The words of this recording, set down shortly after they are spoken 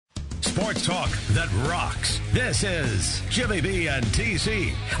Sports talk that rocks. This is Jimmy B and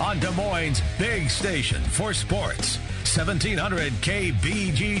TC on Des Moines' big station for sports. 1700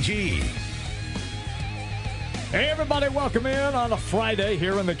 KBGG. Hey, everybody, welcome in on a Friday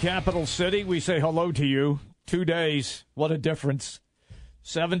here in the capital city. We say hello to you. 2 days. What a difference.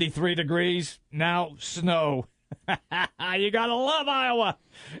 73 degrees, now snow. You got to love Iowa.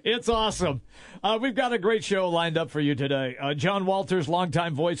 It's awesome. We've got a great show lined up for you today. John Walters,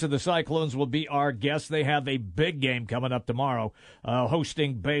 longtime voice of the Cyclones, will be our guest. They have a big game coming up tomorrow,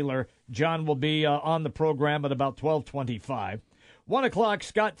 hosting Baylor. John will be on the program at about 12:25. 1 o'clock,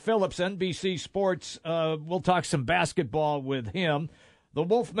 Scott Phillips, NBC Sports. We'll talk some basketball with him. The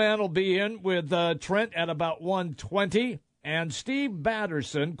Wolfman will be in with Trent at about 1:20. And Steve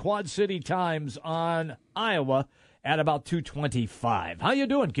Batterson, Quad City Times on Iowa at about 2:25. How you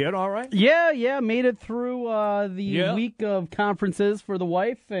doing, kid? All right? Yeah, made it through the week of conferences for the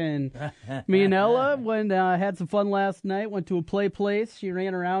wife, and me and Ella had some fun last night. Went to a play place. She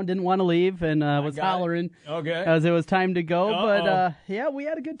ran around, didn't want to leave, and was hollering as it was time to go. But we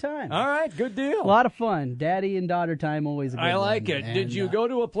had a good time. All right, good deal. A lot of fun. Daddy and daughter time, always a good I like one. it. Did you go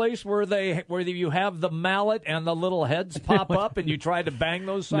to a place where you have the mallet and the little heads pop up and you try to bang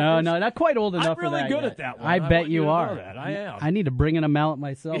those suckers? No, not quite old enough I'm really for that good yet. at that one. I bet you are. That. I am. I need to bring in a mallet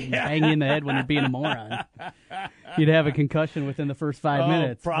myself and bang you in the head when you're being a moron. You'd have a concussion within the first 5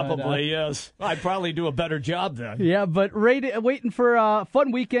 minutes. Probably, yes. I'd probably do a better job then. Yeah, but waiting for a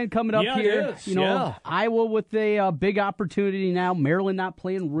fun weekend coming up here. It is. Iowa with a big opportunity now. Maryland not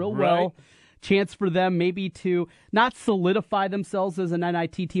playing real well. Chance for them maybe to not solidify themselves as an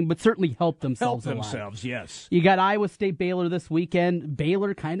NIT team, but certainly help themselves a lot. Yes. You got Iowa State Baylor this weekend.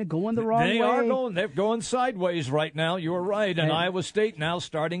 Baylor kind of going the wrong way. They're going sideways right now. You were right. And Iowa State now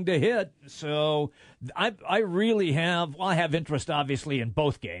starting to hit. So I really have interest, obviously, in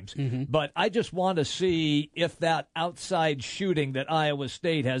both games. Mm-hmm. But I just want to see if that outside shooting that Iowa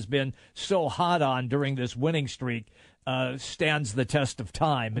State has been so hot on during this winning streak stands the test of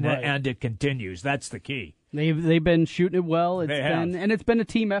time, and it continues. That's the key. They've been shooting it well. It's been a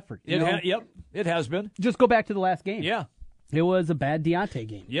team effort. It has been. Just go back to the last game. Yeah. It was a bad Deontay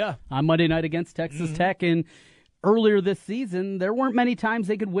game. Yeah. On Monday night against Texas Tech, and earlier this season, there weren't many times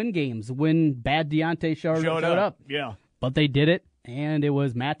they could win games when bad Deontay showed up. Yeah. But they did it. And it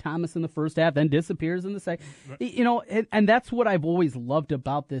was Matt Thomas in the first half, then disappears in the second. And that's what I've always loved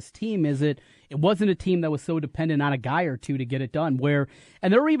about this team is it wasn't a team that was so dependent on a guy or two to get it done.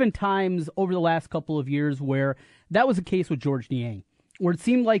 And there were even times over the last couple of years where that was the case with George Niang, where it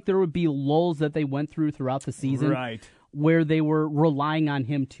seemed like there would be lulls that they went throughout the season. Right. Where they were relying on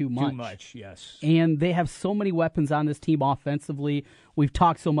him too much. Too much, yes. And they have so many weapons on this team offensively. We've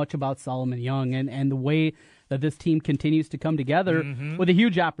talked so much about Solomon Young and the way that this team continues to come together with a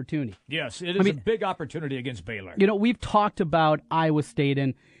huge opportunity. Yes, it is a big opportunity against Baylor. We've talked about Iowa State,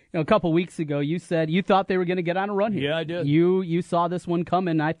 and a couple weeks ago you said you thought they were going to get on a run here. Yeah, I did. You saw this one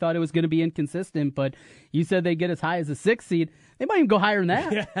coming. I thought it was going to be inconsistent, but you said they'd get as high as a 6th seed. They might even go higher than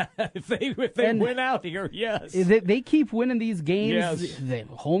that. Yeah, if they win out here, yes. They keep winning these games, yes. The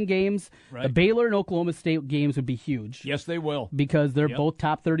home games. Right. The Baylor and Oklahoma State games would be huge. Yes, they will. Because they're both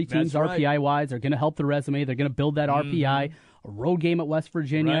top 30 teams RPI-wise. They're going to help the resume. They're going to build that RPI. A road game at West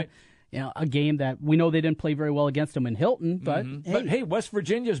Virginia. Right. A game that we know they didn't play very well against them in Hilton, but hey, West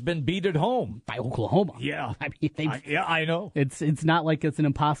Virginia's been beat at home by Oklahoma. Yeah, I mean, I know. It's not like it's an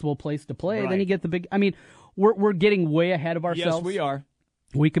impossible place to play. Right. Then you get the big. I mean, we're getting way ahead of ourselves. Yes, we are.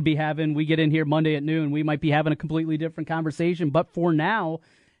 We get in here Monday at noon. We might be having a completely different conversation, but for now,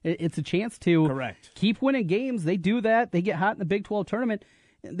 it's a chance to keep winning games. They do that. They get hot in the Big 12 tournament.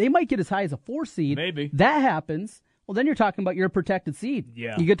 They might get as high as a 4 seed. Maybe that happens. Well, then you're talking about your protected seed.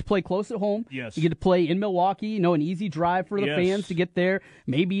 Yeah. You get to play close at home. Yes. You get to play in Milwaukee, an easy drive for the fans to get there.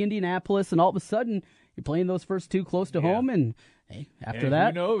 Maybe Indianapolis, and all of a sudden you're playing those first two close to home, and after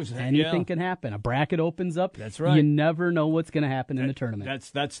that, who knows? Anything can happen. A bracket opens up. That's right. You never know what's going to happen in the tournament.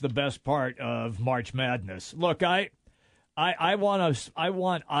 That's the best part of March Madness. Look, I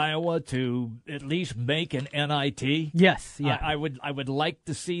want Iowa to at least make an NIT. Yes, yeah. I would like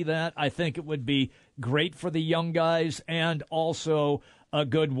to see that. I think it would be great for the young guys and also a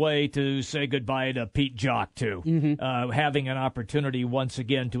good way to say goodbye to Pete Jock, too. Having an opportunity once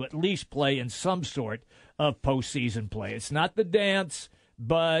again to at least play in some sort of postseason play. It's not the dance,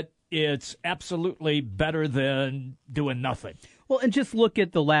 but it's absolutely better than doing nothing. Well, and just look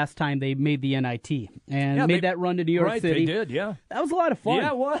at the last time they made the NIT and made that run to New York City. Right, they did, yeah. That was a lot of fun.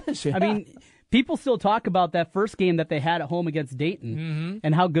 Yeah, it was. Yeah. I mean, people still talk about that first game that they had at home against Dayton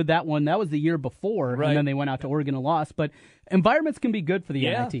and how good that one. That was the year before, and then they went out to Oregon and lost. But environments can be good for the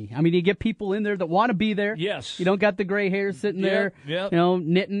NIT. I mean, you get people in there that want to be there. Yes. You don't got the gray hairs sitting there,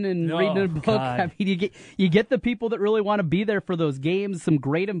 knitting and reading a book. God. I mean, you get the people that really want to be there for those games, some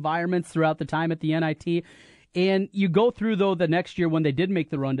great environments throughout the time at the NIT. And you go through, though, the next year when they did make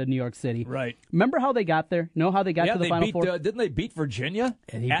the run to New York City. Right. Remember how they got there? Know how they got to the Final Four? Didn't they beat Virginia?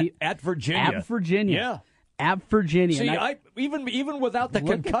 At Virginia. At Virginia. Yeah. At Virginia. See, even without the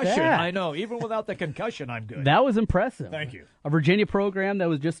concussion, I know. Even without the concussion, I'm good. That was impressive. Thank you. A Virginia program that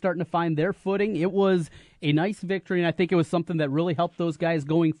was just starting to find their footing. It was a nice victory, and I think it was something that really helped those guys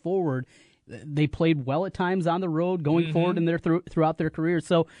going forward. They played well at times on the road going forward in their throughout their careers.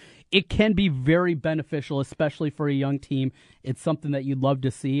 So it can be very beneficial, especially for a young team. It's something that you'd love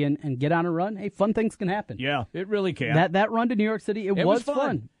to see and get on a run. Hey, fun things can happen. Yeah, it really can. That run to New York City, it was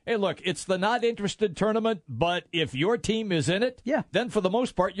fun. Hey, look, it's the not interested tournament, but if your team is in it, then for the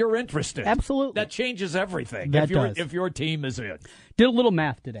most part you're interested. Absolutely. That changes everything. That if your team is in. Did a little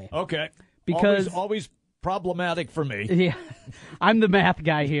math today. Okay. Because always problematic for me. Yeah, I'm the math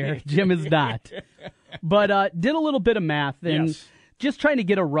guy here. Jim is not. But did a little bit of math and just trying to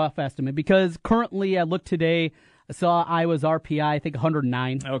get a rough estimate because currently I looked today, I saw Iowa's RPI, I think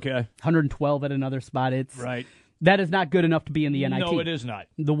 109. Okay. 112 at another spot. It's right. That is not good enough to be in the NIT. No, it is not.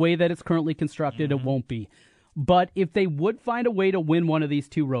 The way that it's currently constructed, it won't be. But if they would find a way to win one of these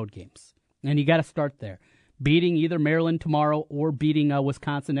two road games, and you got to start there, beating either Maryland tomorrow or beating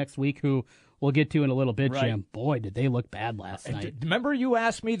Wisconsin next week, who we'll get to in a little bit, Jim. Boy, did they look bad last night. Remember you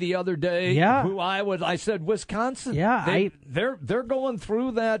asked me the other day who I said Wisconsin. Yeah. They're going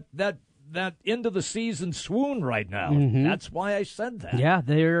through that end of the season swoon right now. That's why I said that. Yeah,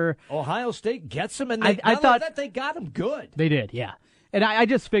 they're Ohio State gets them, and I thought that they got them good. They did, yeah. And I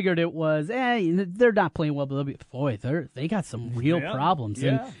just figured it was, they're not playing well, but boy, they got some real problems. Yeah.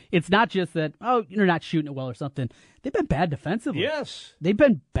 And it's not just that, you're not shooting it well or something. They've been bad defensively. Yes. They've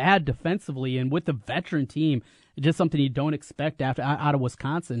been bad defensively, and with the veteran team, it's just something you don't expect out of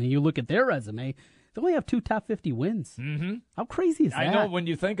Wisconsin. And you look at their resume, they only have 2 top 50 wins. Mm-hmm. How crazy is that? I know when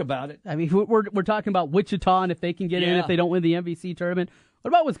you think about it. I mean, we're talking about Wichita, and if they can get in, if they don't win the MVC tournament. What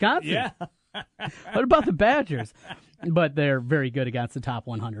about Wisconsin? Yeah. What about the Badgers? But they're very good against the top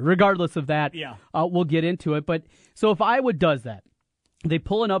 100. Regardless of that, we'll get into it. But so if Iowa does that, they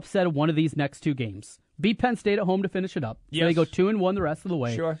pull an upset of one of these next two games, beat Penn State at home to finish it up. So they go 2-1 the rest of the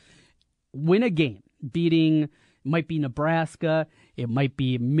way. Sure. Win a game, beating might be Nebraska, it might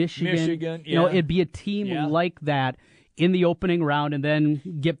be Michigan. It'd be a team like that in the opening round and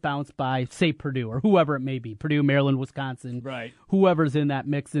then get bounced by, say, Purdue or whoever it may be. Purdue, Maryland, Wisconsin, whoever's in that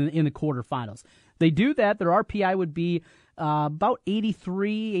mix in the quarterfinals. They do that, their RPI would be about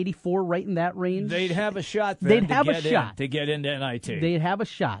 83, 84, right in that range. They'd have a shot to get into NIT. They'd have a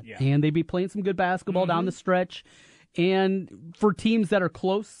shot, and they'd be playing some good basketball down the stretch. And for teams that are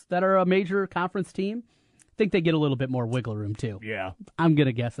close, that are a major conference team, I think they get a little bit more wiggle room, too. Yeah. I'm going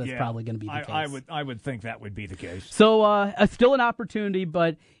to guess that's probably going to be the case. I would think that would be the case. So still an opportunity,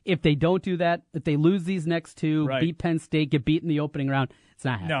 but if they don't do that, if they lose these next two, beat Penn State, get beat in the opening round, it's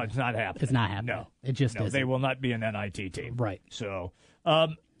not happening. No, it's not happening. It's not happening. No. It just isn't. They will not be an NIT team. Right. So,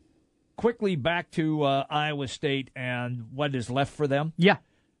 quickly back to Iowa State and what is left for them. Yeah.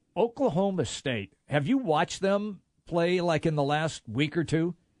 Oklahoma State. Have you watched them play like in the last week or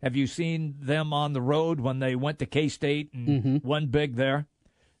two? Have you seen them on the road when they went to K-State and won big there?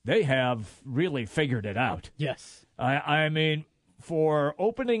 They have really figured it out. Yes. I mean, for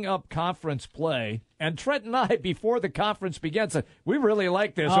opening up conference play, and Trent and I, before the conference began, said, we really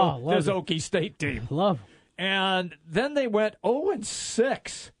like this Okie State team. Love. And then they went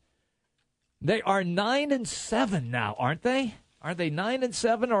 0-6. They are 9-7 now, aren't they? Are they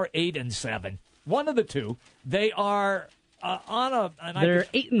 9-7 or 8-7? One of the two. They are... they're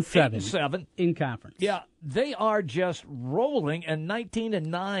 8-7. 8-7 in conference. Yeah, they are just rolling and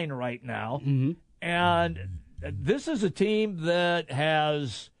 19-9 right now. Mm-hmm. And this is a team that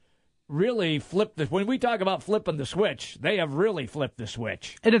has really flipped the. When we talk about flipping the switch, they have really flipped the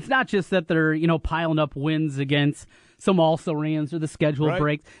switch. And it's not just that they're piling up wins against some also-rans or the schedule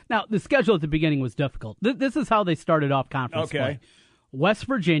breaks. Now the schedule at the beginning was difficult. This is how they started off conference play. West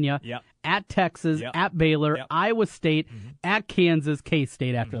Virginia, at Texas, at Baylor, Iowa State, at Kansas,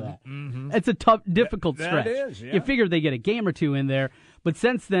 K-State after that. Mm-hmm. It's a tough, difficult stretch. That is, You figure they get a game or two in there, but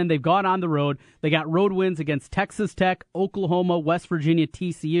since then they've gone on the road. They got road wins against Texas Tech, Oklahoma, West Virginia,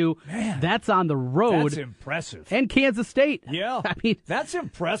 TCU. Man, that's on the road. That's impressive. And Kansas State. Yeah, I mean, that's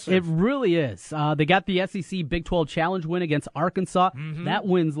impressive. It really is. They got the SEC Big 12 Challenge win against Arkansas. Mm-hmm. That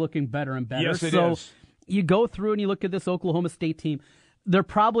win's looking better and better. Yes, it is. You go through and you look at this Oklahoma State team. They're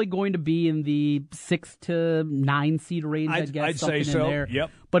probably going to be in the 6 to 9 seed range, I guess. I'd something say so. in there. Yep.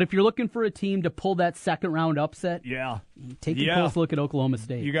 But if you're looking for a team to pull that second round upset, take a close look at Oklahoma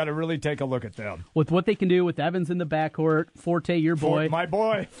State. You got to really take a look at them. With what they can do with Evans in the backcourt, Forte, your boy. My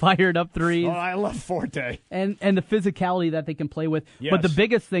boy. Fired up threes. Oh, I love Forte. And the physicality that they can play with. Yes. But the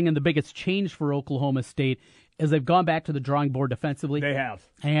biggest thing and the biggest change for Oklahoma State is they've gone back to the drawing board defensively. They have.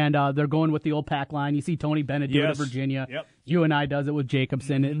 And they're going with the old pack line. You see Tony Bennett do it at Virginia. Yep. UNI does it with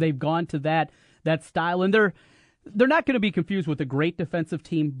Jacobson. Mm-hmm. They've gone to that style. And they're not going to be confused with a great defensive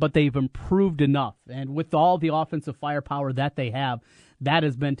team, but they've improved enough. And with all the offensive firepower that they have, that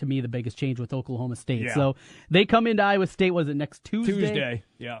has been, to me, the biggest change with Oklahoma State. Yeah. So they come into Iowa State, was it next Tuesday? Tuesday,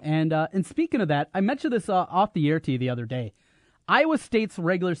 yeah. And speaking of that, I mentioned this off the air to you the other day. Iowa State's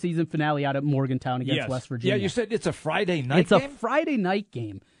regular season finale out at Morgantown against West Virginia. Yeah, you said it's a Friday night game? It's a Friday night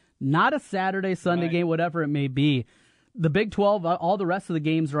game, not a Saturday, Sunday game, whatever it may be. The Big 12, all the rest of the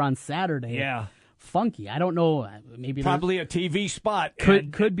games are on Saturday. Yeah. Funky. I don't know. Maybe probably a TV spot.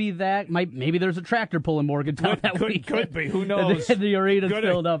 Could be that. Maybe there's a tractor pull in Morgantown that week. Could be. Who knows? The arena's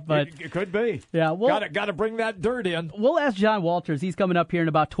filled up, but it could be. Yeah. Well, got to bring that dirt in. We'll ask John Walters. He's coming up here in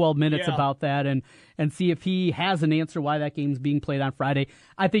about 12 minutes about that, and see if he has an answer why that game's being played on Friday.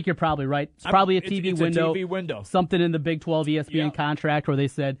 I think you're probably right. It's probably a TV window. A TV window. Something in the Big 12 ESPN contract where they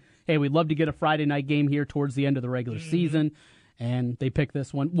said, "Hey, we'd love to get a Friday night game here towards the end of the regular season." And they pick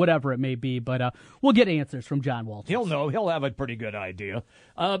this one, whatever it may be. But we'll get answers from John Walters. He'll know. He'll have a pretty good idea.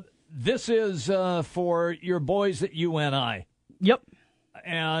 This is for your boys at UNI. Yep.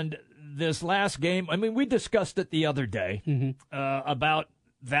 And this last game, I mean, we discussed it the other day about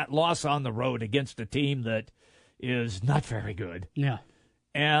that loss on the road against a team that is not very good. Yeah.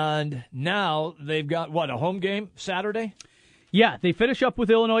 And now they've got, a home game Saturday? Yeah, they finish up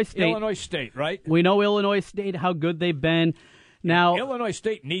with Illinois State. Illinois State, right? We know Illinois State, how good they've been. Now, Illinois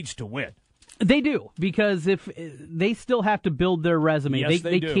State needs to win. They do, because if they still have to build their resume. Yes,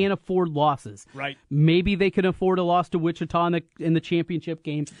 they can't afford losses. Right. Maybe they can afford a loss to Wichita in the championship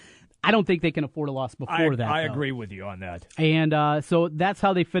game. I don't think they can afford a loss before that. I agree with you on that. And so that's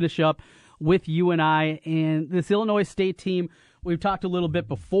how they finish up with UNI. And this Illinois State team, we've talked a little bit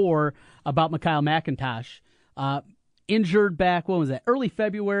before about Mikhail McIntosh. Injured back, when was that? Early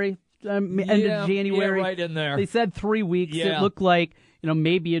February, end of January. Yeah, right in there. They said 3 weeks. Yeah. It looked like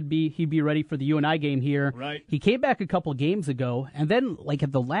maybe he'd be ready for the UNI game here. Right. He came back a couple games ago, and then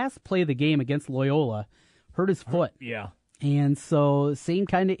at the last play of the game against Loyola, hurt his foot. Yeah. And so same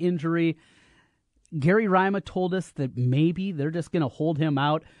kind of injury. Gary Rima told us that maybe they're just going to hold him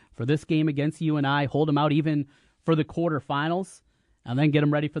out for this game against UNI, hold him out even for the quarterfinals, and then get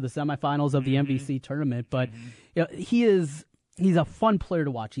him ready for the semifinals of the MVC tournament. But he's a fun player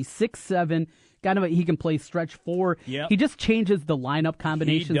to watch. He's 6'7", he can play stretch 4. Yep. He just changes the lineup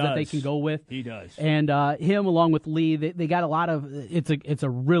combinations that they can go with. He does. And him along with Lee, they got a lot of. It's a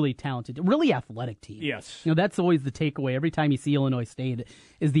really talented, really athletic team. Yes. That's always the takeaway every time you see Illinois State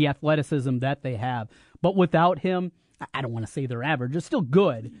is the athleticism that they have. But without him, I don't want to say they're average. They're still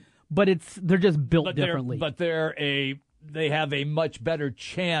good, but they're just built differently. They have a much better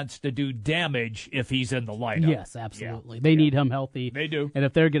chance to do damage if he's in the lineup. Yes, absolutely. They need him healthy. They do. And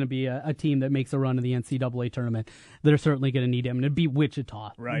if they're going to be a team that makes a run in the NCAA tournament, they're certainly going to need him. And it'd be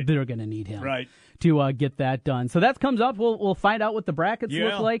Wichita. Right. They're going to need him right. to get that done. So that comes up. We'll find out what the brackets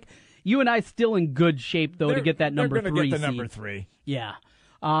look like. UNI's still in good shape, though, to get that number 3 They're going to get the seed. number 3. Yeah.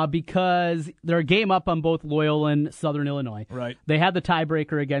 Because they're a game up on both Loyola and Southern Illinois. Right. They had the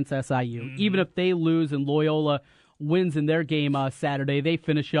tiebreaker against SIU. Even if they lose and Loyola wins in their game Saturday, they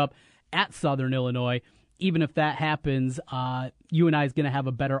finish up at Southern Illinois. Even if that happens, UNI is going to have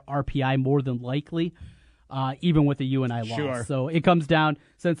a better RPI more than likely, even with the UNI loss. Sure. So it comes down,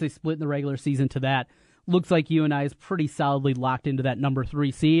 since they split in the regular season, to that. Looks like UNI is pretty solidly locked into that number 3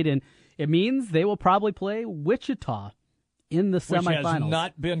 seed, and it means they will probably play Wichita in the semifinals. Which has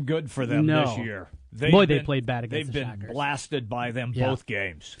not been good for them this year. They played bad against the Shockers. They've been blasted by them both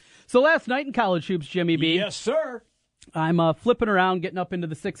games. So last night in college hoops, Jimmy B. Yes, sir. I'm flipping around, getting up into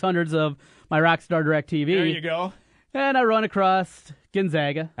the 600s of my Rockstar Direct TV. There you go. And I run across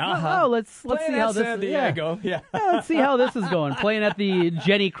Gonzaga. Uh-huh. Oh, let's see how this San Diego. Yeah. Let's see how this is going. Playing at the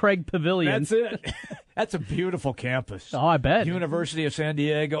Jenny Craig Pavilion. That's it. That's a beautiful campus. Oh, I bet. University of San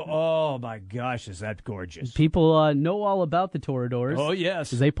Diego. Oh, my gosh, is that gorgeous. People know all about the Toradors. Oh,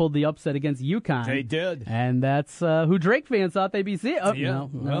 yes. They pulled the upset against UConn. They did. And that's who Drake fans thought they'd be seeing. Oh, yeah.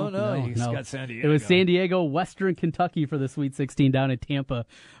 No. He's got San Diego. It was San Diego, Western Kentucky for the Sweet 16 down in Tampa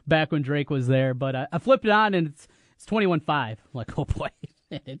back when Drake was there. But I flipped it on, and it's 21-5. I'm like, oh, boy.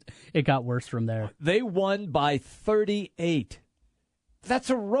 It got worse from there. They won by 38. That's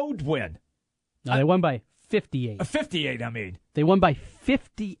a road win. No, they won by 58. 58, I mean. They won by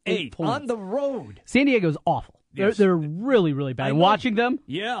 58 points. On the road. San Diego's awful. Yes. They're really, really bad. And watching them,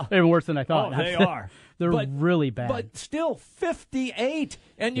 yeah, they're even worse than I thought. Oh, they are. They're really bad. But still, 58.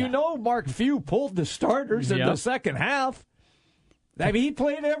 And you know Mark Few pulled the starters in the second half. I mean, he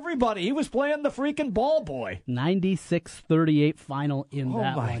played everybody. He was playing the freaking ball boy. 96-38 final in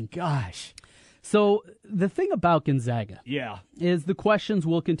that one. Oh, my gosh. So the thing about Gonzaga is the questions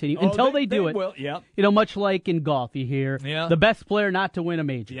will continue until they do it. Will. Yep. You know, much like in golf, you hear the best player not to win a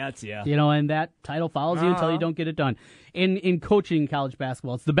major. You know, and that title follows you until you don't get it done. In coaching college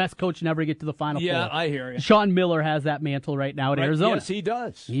basketball, it's the best coach never get to the Final Four. Yeah, I hear you. Sean Miller has that mantle right now at Arizona. Yes, he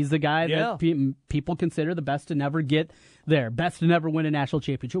does. He's the guy that people consider the best to never get there, best to never win a national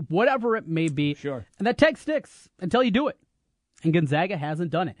championship, whatever it may be. Sure. And that tag sticks until you do it. And Gonzaga hasn't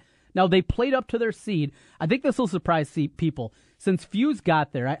done it. Now, they played up to their seed. I think this will surprise people. Since Fuse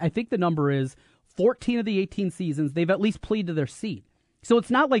got there, I think the number is 14 of the 18 seasons, they've at least played to their seed. So it's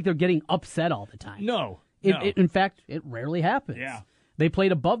not like they're getting upset all the time. No. In fact, it rarely happens. Yeah. They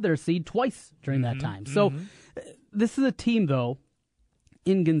played above their seed twice during that time. So this is a team, though,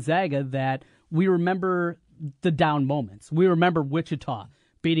 in Gonzaga that we remember the down moments. We remember Wichita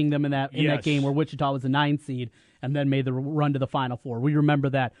beating them in that game where Wichita was a 9 seed and then made the run to the Final Four. We remember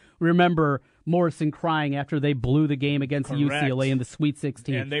that. We remember Morrison crying after they blew the game against UCLA in the Sweet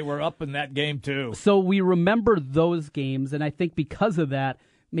 16. And they were up in that game, too. So we remember those games, and I think because of that,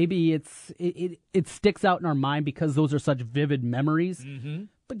 maybe it sticks out in our mind because those are such vivid memories. Mm-hmm.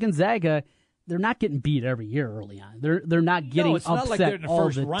 But Gonzaga, they're not getting beat every year early on. They're not getting upset not like they're in the all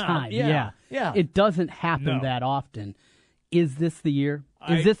first the round. time. Yeah. It doesn't happen that often. Is this the year?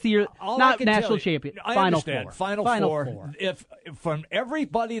 Is this the year? Not national champion. I Final understand. Four. Final Four. If from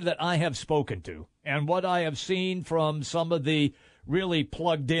everybody that I have spoken to and what I have seen from some of the really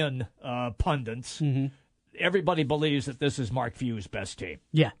plugged-in pundits, everybody believes that this is Mark Few's best team.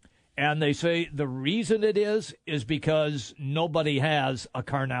 Yeah. And they say the reason it is because nobody has a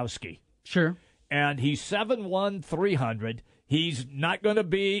Karnowski. Sure. And he's 7'1", 300. He's not going to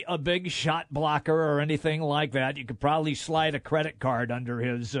be a big shot blocker or anything like that. You could probably slide a credit card under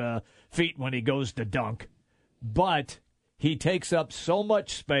his feet when he goes to dunk. But he takes up so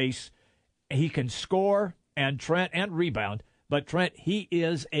much space. He can score and rebound. But Trent, he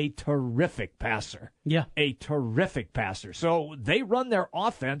is a terrific passer. Yeah. A terrific passer. So they run their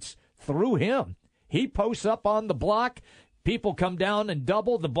offense through him. He posts up on the block. People come down and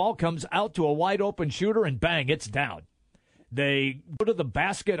double. The ball comes out to a wide open shooter and bang, it's down. They go to the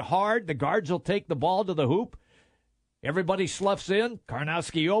basket hard. The guards will take the ball to the hoop. Everybody sloughs in.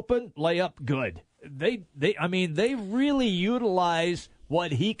 Karnowski open. Layup good. They really utilize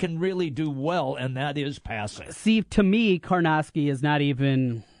what he can really do well, and that is passing. See, to me, Karnowski is not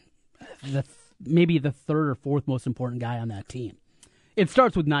even maybe the third or fourth most important guy on that team. It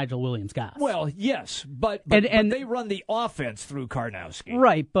starts with Nigel Williams-Goss. Well, yes, but they run the offense through Karnowski.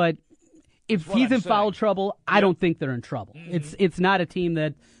 Right, but if he's in foul trouble, I don't think they're in trouble. Mm-hmm. It's not a team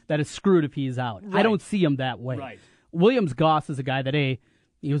that is screwed if he's out. Right. I don't see him that way. Right. Williams-Goss is a guy that, he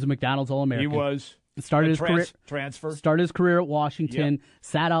was a McDonald's All-American. He was. Started his career at Washington,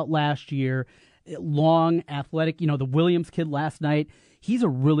 sat out last year. Long, athletic, the Williams kid last night. He's a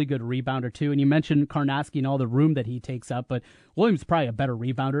really good rebounder, too. And you mentioned Karnowski and all the room that he takes up, but Williams is probably a better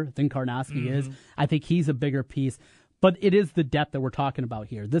rebounder than Karnowski is. I think he's a bigger piece. But it is the depth that we're talking about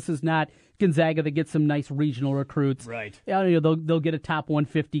here. This is not Gonzaga that gets some nice regional recruits. Right. They'll get a top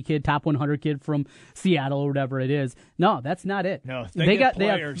 150 kid, top 100 kid from Seattle or whatever it is. No, that's not it. No, they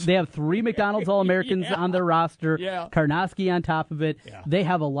have 3 McDonald's All-Americans on their roster. Yeah. Karnowski on top of it. Yeah. They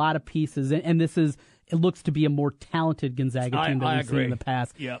have a lot of pieces, and this is it looks to be a more talented Gonzaga team than we've seen in the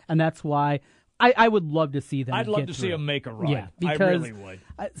past. Yep. And that's why I would love to see them. I'd love to see them make a run. Yeah, because I really would.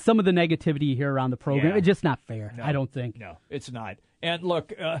 Some of the negativity here around the program, it's just not fair. No, I don't think. No, it's not. And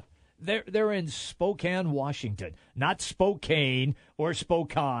look, they're in Spokane, Washington, not Spokane or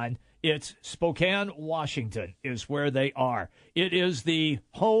Spokane. It's Spokane, Washington is where they are. It is the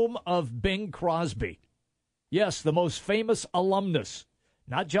home of Bing Crosby. Yes, the most famous alumnus,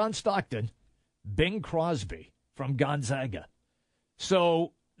 not John Stockton, Bing Crosby from Gonzaga.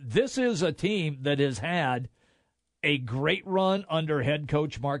 So this is a team that has had a great run under head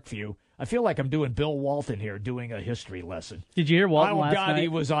coach Mark Few. I feel like I'm doing Bill Walton here, doing a history lesson. Did you hear Walton last night? Oh, God, he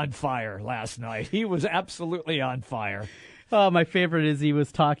was on fire last night. He was absolutely on fire. Oh, my favorite is he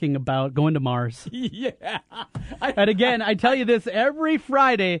was talking about going to Mars. Yeah. And again, I tell you this every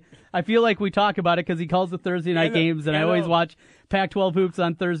Friday. I feel like we talk about it because he calls the Thursday night games, and I always watch Pac-12 hoops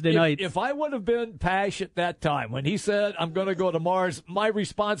on Thursday nights. If I would have been Pash at that time, when he said, I'm going to go to Mars, my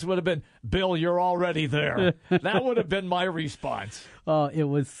response would have been, Bill, you're already there. That would have been my response. Oh, it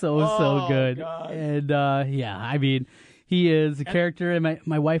was so good. God. And, yeah, I mean, he is a character, and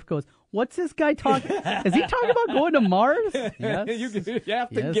my wife goes, what's this guy talking? Is he talking about going to Mars? Yes. You have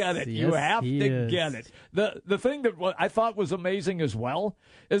to get it. You have to get it. The thing that I thought was amazing as well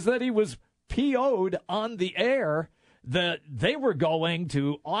is that he was PO'd on the air that they were going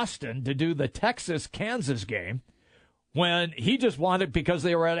to Austin to do the Texas-Kansas game when he just wanted, because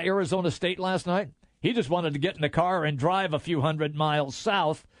they were at Arizona State last night, he just wanted to get in the car and drive a few hundred miles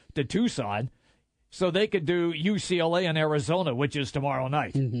south to Tucson so they could do UCLA in Arizona, which is tomorrow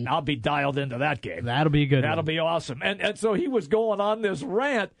night. Mm-hmm. I'll be dialed into that game. That'll be good. That'll be awesome. And so he was going on this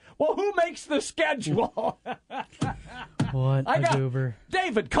rant. Well, who makes the schedule? What a goober.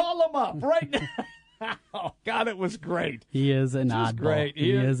 David, call him up right now. Oh, God, it was great. He is an oddball.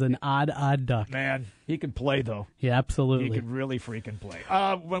 He is an odd duck. Man, he can play, though. Yeah, absolutely. He can really freaking play.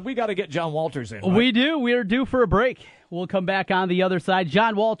 When we got to get John Walters in. Right? We do. We are due for a break. We'll come back on the other side.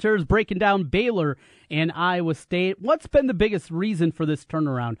 John Walters breaking down Baylor and Iowa State. What's been the biggest reason for this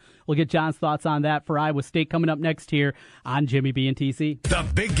turnaround? We'll get John's thoughts on that for Iowa State coming up next here on Jimmy B and TC. The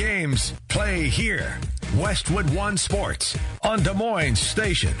big games play here. Westwood One Sports on Des Moines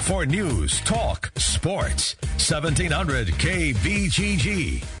Station for news, talk, sports. 1700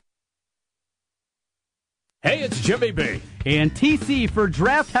 KBGG. Hey, it's Jimmy B. And TC for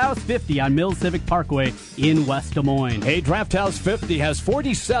Draft House 50 on Mills Civic Parkway in West Des Moines. Hey, Draft House 50 has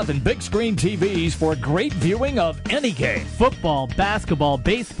 47 big screen TVs for great viewing of any game. Football, basketball,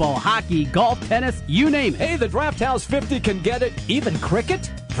 baseball, hockey, golf, tennis, you name it. Hey, the Draft House 50 can get it, even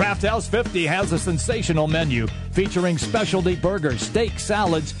cricket. Draft House 50 has a sensational menu featuring specialty burgers, steak,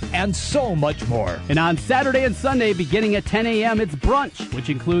 salads, and so much more. And on Saturday and Sunday, beginning at 10 a.m., it's brunch, which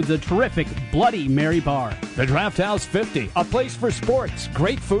includes a terrific Bloody Mary bar. The Draft House 50, a place for sports,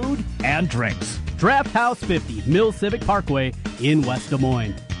 great food, and drinks. Draft House 50, Mills Civic Parkway in West Des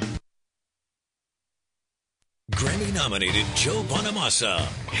Moines. Grammy-nominated Joe Bonamassa,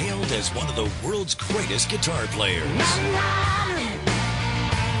 hailed as one of the world's greatest guitar players.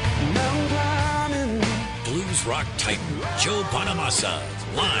 Blues rock titan Joe Bonamassa,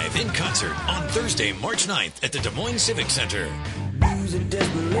 live in concert on Thursday, March 9th at the Des Moines Civic Center.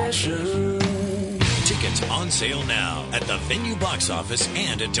 Tickets on sale now at the venue box office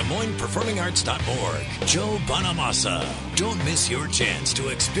and at DesMoinesPerformingArts.org. Joe Bonamassa. Don't miss your chance to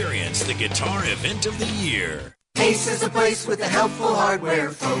experience the guitar event of the year. Ace is a place with the helpful hardware,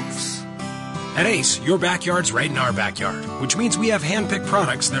 folks. At Ace, your backyard's right in our backyard, which means we have hand-picked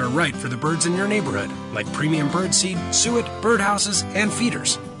products that are right for the birds in your neighborhood, like premium bird seed, suet, birdhouses, and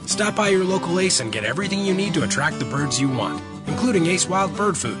feeders. Stop by your local Ace and get everything you need to attract the birds you want, including Ace Wild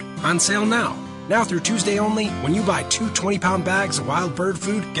Bird Food, on sale now. Now through Tuesday only, when you buy 2 20-pound bags of wild bird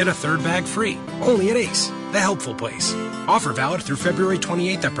food, get a third bag free. Only at Ace, the helpful place. Offer valid through February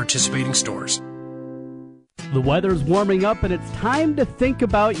 28th at participating stores. The weather's warming up and it's time to think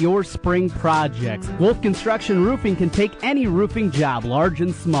about your spring projects. Wolf Construction Roofing can take any roofing job, large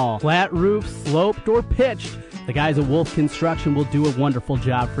and small. Flat roof, sloped, or pitched. The guys at Wolf Construction will do a wonderful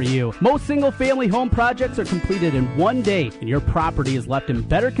job for you. Most single-family home projects are completed in one day, and your property is left in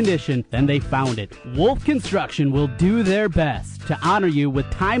better condition than they found it. Wolf Construction will do their best to honor you with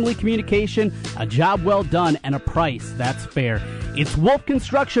timely communication, a job well done, and a price that's fair. It's Wolf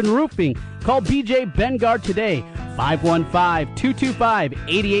Construction Roofing. Call BJ Bengard today,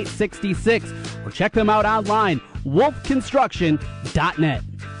 515-225-8866, or check them out online, wolfconstruction.net.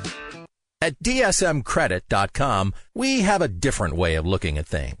 At DSMCredit.com, we have a different way of looking at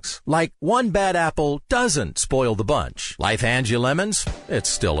things. Like, one bad apple doesn't spoil the bunch. Life hands you lemons, it's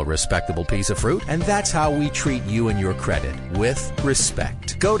still a respectable piece of fruit, and that's how we treat you and your credit, with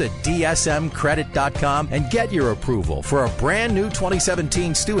respect. Go to DSMCredit.com and get your approval for a brand new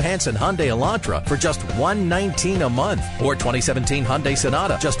 2017 Stu Hansen Hyundai Elantra for just $119 a month, or 2017 Hyundai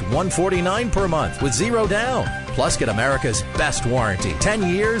Sonata, just $149 per month with 0 down. Plus, get America's best warranty, 10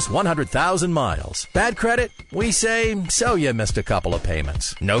 years, 100,000 miles. Bad credit? We say, so you missed a couple of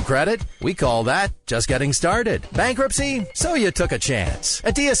payments. No credit? We call that just getting started. Bankruptcy? So you took a chance.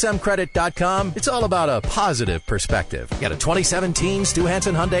 At DSMCredit.com, it's all about a positive perspective. Get a 2017 Stu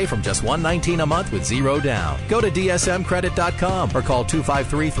Hansen Hyundai from just $119 a month with 0 down. Go to DSMCredit.com or call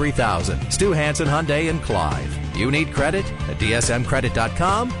 253-3000. Stu Hansen Hyundai in Clive. You need credit? At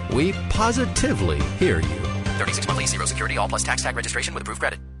DSMCredit.com, we positively hear you. 36 monthly, 0 security, all plus tax tag registration with approved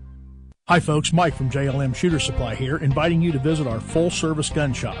credit. Hi folks, Mike from JLM Shooter Supply here, inviting you to visit our full-service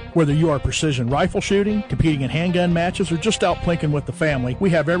gun shop. Whether you are precision rifle shooting, competing in handgun matches, or just out plinking with the family, we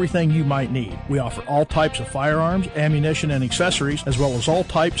have everything you might need. We offer all types of firearms, ammunition, and accessories, as well as all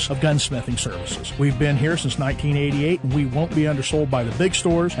types of gunsmithing services. We've been here since 1988, and we won't be undersold by the big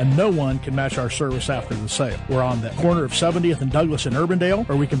stores, and no one can match our service after the sale. We're on the corner of 70th and Douglas in Urbandale,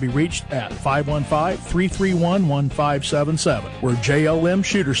 or we can be reached at 515-331-1577. We're JLM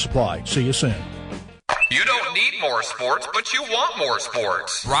Shooter Supply. See you soon. You don't need more sports, but you want more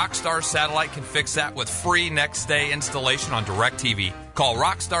sports. Rockstar Satellite can fix that with free next-day installation on DirecTV. Call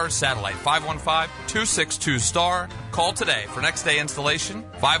Rockstar Satellite, 515-262-STAR. Call today for next-day installation,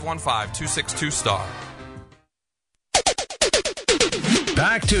 515-262-STAR.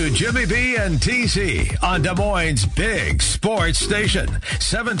 Back to Jimmy B and TC on Des Moines' big sports station,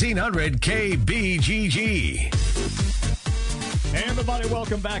 1700 KBGG. Hey everybody,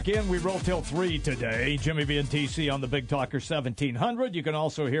 welcome back in. We roll till 3 today. Jimmy B and TC on the Big Talker 1700. You can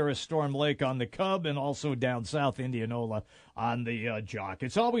also hear us Storm Lake on the Cub and also down south Indianola on the Jock.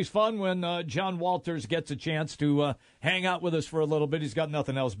 It's always fun when John Walters gets a chance to hang out with us for a little bit. He's got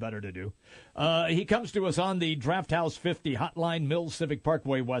nothing else better to do. He comes to us on the Draft House 50 hotline, Mills Civic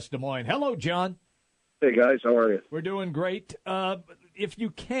Parkway, West Des Moines. Hello, John. Hey, guys. How are you? We're doing great. If you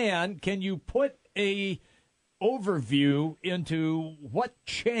can you put a overview into what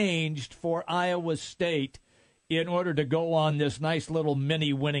changed for Iowa State in order to go on this nice little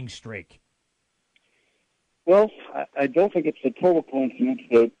mini winning streak? Well, I don't think it's a total coincidence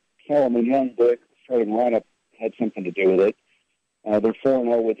that Solomon Young, the starting lineup, had something to do with it. They're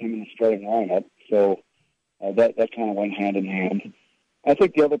 4-0 with him in the starting lineup, so that kind of went hand in hand. I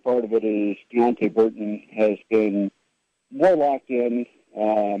think the other part of it is Deontay Burton has been more locked in,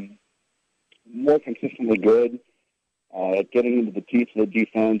 more consistently good at getting into the teeth of the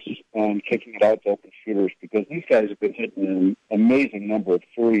defense and kicking it out to open shooters, because these guys have been hitting an amazing number of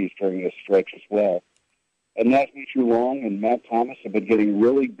threes during this stretch as well. And Matthew Long and Matt Thomas have been getting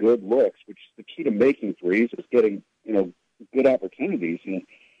really good looks, which is the key to making threes, is getting, good opportunities.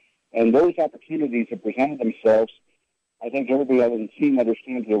 And those opportunities have presented themselves. I think everybody on the team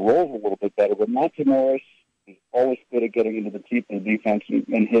understands their roles a little bit better, but Monte Morris is always good at getting into the teeth of the defense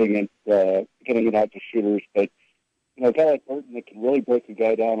and hitting it, getting it out to shooters. But, a guy like Burton that can really break a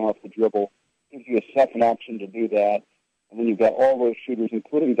guy down off the dribble, gives you a second option to do that. And then you've got all those shooters,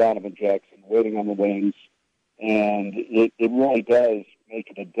 including Donovan Jackson, waiting on the wings. And it really does make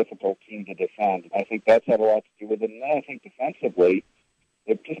it a difficult team to defend. And I think that's had a lot to do with it. And then I think defensively,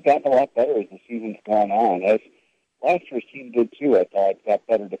 they've just gotten a lot better as the season's gone on. As last year's team did too, I thought, got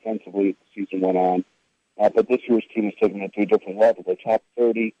better defensively as the season went on. But this year's team has taken it to a different level. They're top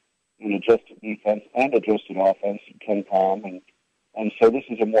 30 in adjusted defense and adjusted offense in KenPom. And so this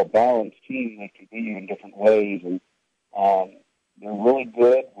is a more balanced team that can beat you in different ways. And they're really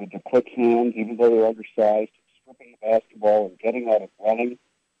good with the quick hands, even though they're undersized, stripping the basketball and getting out of running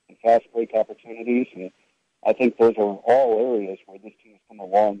and fast break opportunities. And I think those are all areas where this team has come a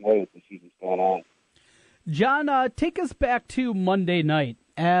long way as the season's gone on. John, take us back to Monday night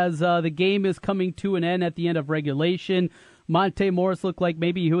as the game is coming to an end at the end of regulation. Monte Morris looked like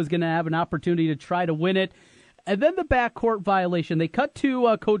maybe he was going to have an opportunity to try to win it. And then the backcourt violation. They cut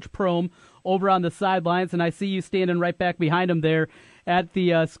to Coach Prohm over on the sidelines, and I see you standing right back behind him there at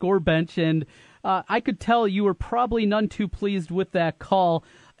the score bench. And I could tell you were probably none too pleased with that call.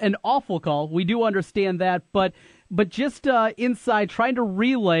 An awful call. We do understand that. But just inside, trying to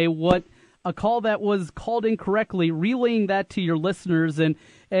relay what a call that was called incorrectly, relaying that to your listeners and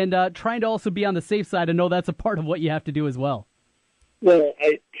trying to also be on the safe side and know that's a part of what you have to do as well. Well,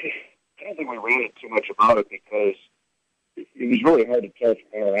 I don't think we ranted too much about it because it was really hard to tell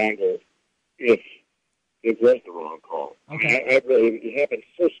from our angle if it was the wrong call. Okay. I mean, it happened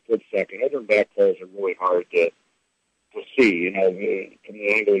so split second. Other back calls are really hard to see, from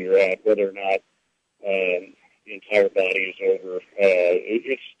the angle you're at, whether or not the entire body is over.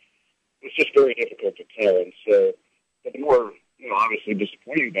 It's just very difficult to tell. And so, but the more, obviously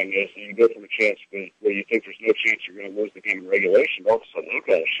disappointing thing is that you go from a chance where you think there's no chance you're going to lose the game in regulation, all of a sudden they've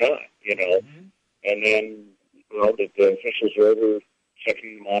got a shot, Mm-hmm. And then, the officials are over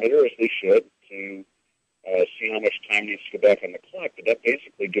checking the monitor, as they should, to see how much time needs to go back on the clock. But that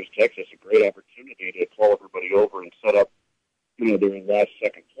basically gives Texas a great opportunity to call everybody over and set up, their last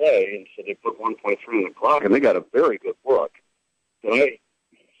second play. And so they put 1.3 on the clock, and they got a very good look. So I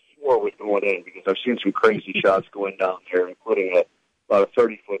swore was going in because I've seen some crazy shots going down there, including about a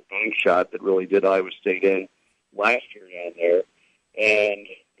 30-foot bank shot that really did Iowa State in last year down there. And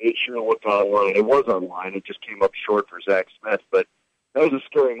it sure looked online. It was online. It just came up short for Zach Smith, but that was a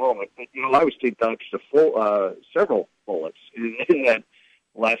scary moment. But, Iowa State dodged several bullets in that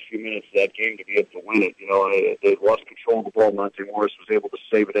last few minutes of that game to be able to win it. They lost control of the ball. Monte Morris was able to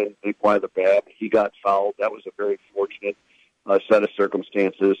save it in big by the bat. He got fouled. That was a very fortunate set of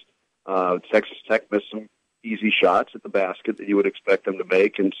circumstances. Texas Tech missed some easy shots at the basket that you would expect them to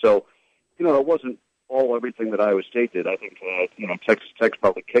make. And so, it wasn't everything that Iowa State did. I think, Texas Tech's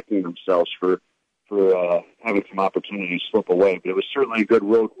probably kicking themselves for having some opportunities slip away. But it was certainly a good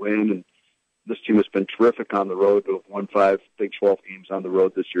road win, and this team has been terrific on the road. To have won 5 Big 12 games on the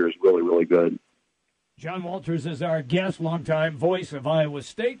road this year is really, really good. John Walters is our guest, longtime voice of Iowa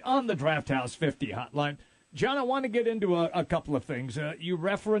State on the Draft House 50 hotline. John, I want to get into a couple of things. You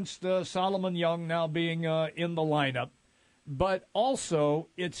referenced Solomon Young now being in the lineup, but also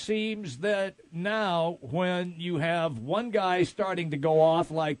it seems that now when you have one guy starting to go off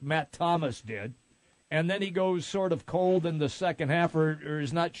like Matt Thomas did, and then he goes sort of cold in the second half or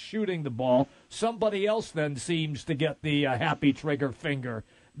is not shooting the ball, somebody else then seems to get the happy trigger finger.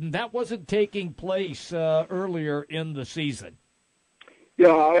 That wasn't taking place earlier in the season. Yeah,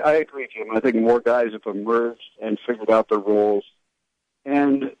 I agree, Jim. I think more guys have emerged and figured out their roles.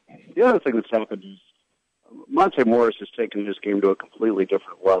 And the other thing that's happened is Monte Morris has taken his game to a completely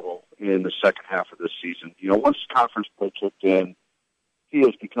different level in the second half of this season. Once conference play kicked in, he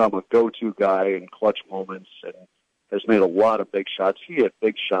has become a go-to guy in clutch moments and has made a lot of big shots. He had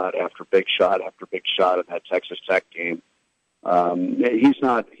big shot after big shot after big shot in that Texas Tech game.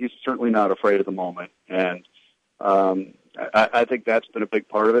 He's certainly not afraid of the moment. And I think that's been a big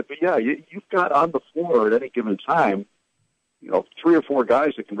part of it. But, yeah, you've got on the floor at any given time, 3 or 4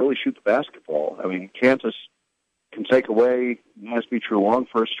 guys that can really shoot the basketball. I mean, Kansas can take away Nasby True-Long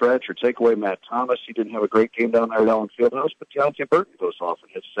for a stretch or take away Matt Thomas. He didn't have a great game down there at Allen Fieldhouse, but Deontay Burton goes off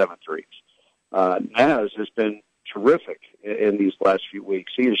and hits 7 threes. Naz has been terrific in these last few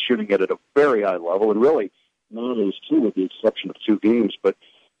weeks. He is shooting it at a very high level, and really none of those two with the exception of 2 games. But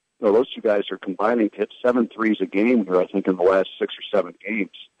those 2 guys are combining to hit 7 threes a game here, I think, in the last 6 or 7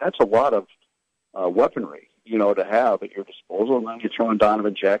 games. That's a lot of weaponry, to have at your disposal. And then you throw in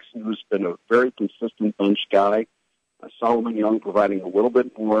Donovan Jackson, who's been a very consistent bench guy. Solomon Young providing a little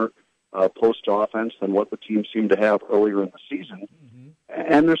bit more post offense than what the team seemed to have earlier in the season. Mm-hmm.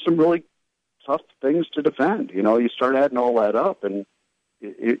 And there's some really tough things to defend. You start adding all that up, and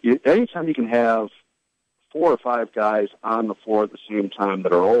anytime you can have 4 or 5 guys on the floor at the same time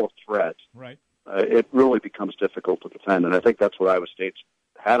that are all a threat, right? It really becomes difficult to defend. And I think that's what Iowa State's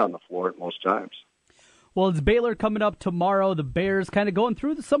had on the floor at most times. Well, it's Baylor coming up tomorrow. The Bears kind of going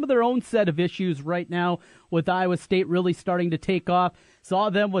through some of their own set of issues right now with Iowa State really starting to take off. Saw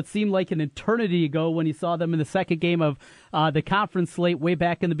them what seemed like an eternity ago when you saw them in the second game of the conference slate way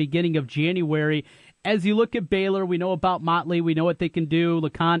back in the beginning of January. As you look at Baylor, we know about Motley. We know what they can do,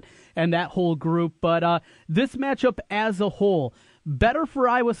 LeConte and that whole group. But this matchup as a whole, better for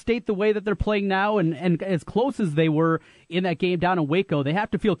Iowa State the way that they're playing now and as close as they were in that game down in Waco. They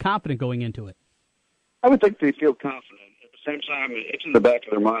have to feel confident going into it. I would think they feel confident. At the same time, it's in the back of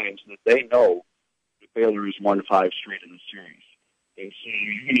their minds that they know that Baylor has won 5 straight in the series. And so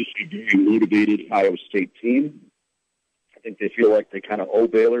you're going to see a very motivated Iowa State team. I think they feel like they kind of owe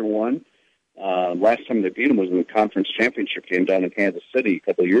Baylor one. Last time they beat them was in the conference championship game down in Kansas City a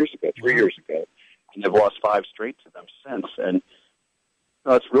couple of years ago, 3 years ago. And they've lost 5 straight to them since. And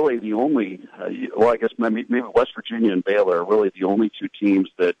it's really the only, I guess maybe West Virginia and Baylor are really the only 2 teams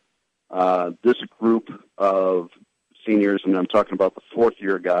that this group of seniors, and I'm talking about the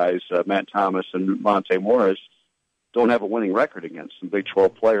 4th-year guys, Matt Thomas and Monte Morris, don't have a winning record against some Big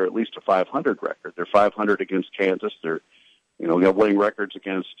 12 player, at least a 500 record. They're 500 against Kansas. They're, we have winning records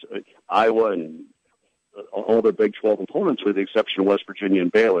against Iowa and all their Big 12 opponents with the exception of West Virginia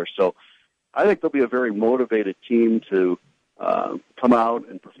and Baylor. So I think they'll be a very motivated team to come out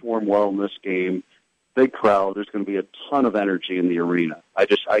and perform well in this game. Big crowd. There's going to be a ton of energy in the arena. I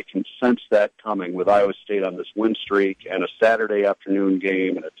can sense that coming with Iowa State on this win streak and a Saturday afternoon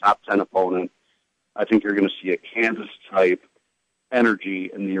game and a top 10 opponent. I think you're going to see a Kansas-type energy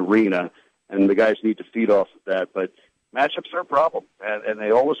in the arena, and the guys need to feed off of that. But matchups are a problem, and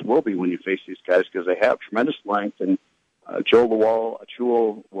they always will be when you face these guys because they have tremendous length. And Joe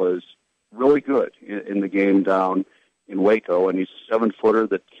Lawal-Achul was really good in the game down in Waco, and he's a 7-footer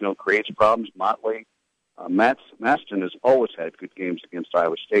that creates problems. Motley. Maston has always had good games against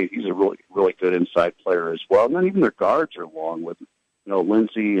Iowa State. He's a really, really good inside player as well. And then even their guards are long with,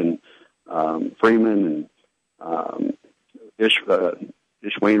 Lindsey and Freeman and Ish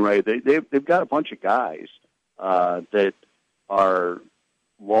Wainwright. They've got a bunch of guys that are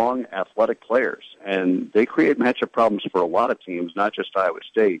long, athletic players, and they create matchup problems for a lot of teams, not just Iowa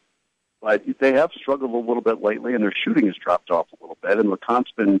State. But they have struggled a little bit lately, and their shooting has dropped off a little bit, and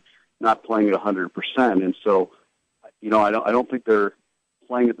LeCompte's been not playing at 100%, and so, I don't think they're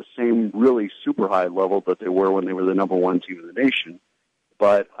playing at the same really super high level that they were when they were the number one team in the nation.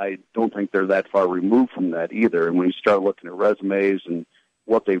 But I don't think they're that far removed from that either. And when you start looking at resumes and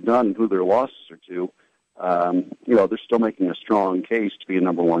what they've done and who their losses are to, they're still making a strong case to be a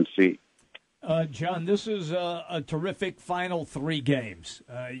number one seed. John, this is a terrific final 3 games.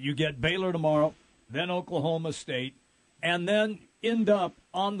 You get Baylor tomorrow, then Oklahoma State, and then end up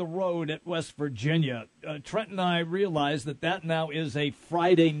on the road at West Virginia. Trent and I realize that now is a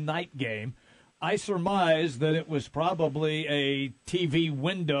Friday night game. I surmise that it was probably a TV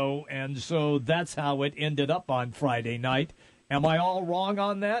window, and so that's how it ended up on Friday night. Am I all wrong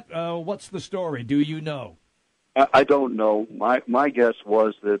on that? What's the story? Do you know? I don't know. My guess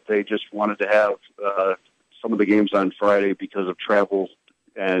was that they just wanted to have some of the games on Friday because of travel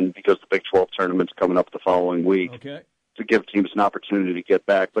and because the Big 12 tournament's coming up the following week. Okay. To give teams an opportunity to get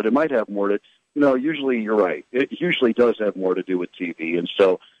back. But it might have more to, usually you're right. It usually does have more to do with TV. And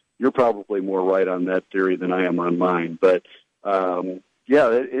so you're probably more right on that theory than I am on mine. But,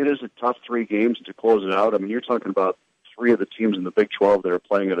 it is a tough 3 games to close it out. I mean, you're talking about 3 of the teams in the Big 12 that are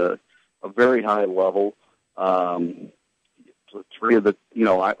playing at a very high level. 3 of the,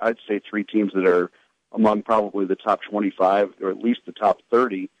 I'd say 3 teams that are among probably the top 25 or at least the top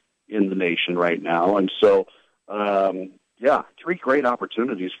 30 in the nation right now. And so, 3 great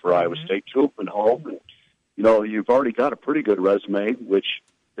opportunities for Iowa State, 2 open home. And, you've already got a pretty good resume, which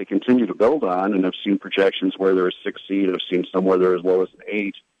they continue to build on, and I've seen projections where they're a 6 seed. I've seen some where they're as low as an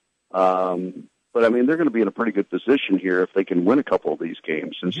 8. But, I mean, they're going to be in a pretty good position here if they can win a couple of these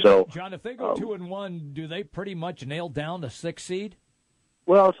games. And so, John, if they go 2-1, do they pretty much nail down the 6 seed?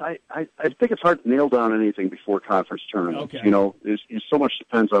 Well, I think it's hard to nail down anything before conference tournaments. Okay. So much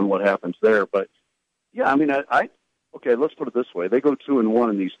depends on what happens there. But, yeah, I mean, okay, let's put it this way. They go 2-1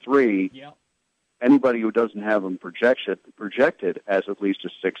 in these 3. Yeah. Anybody who doesn't have them projected as at least a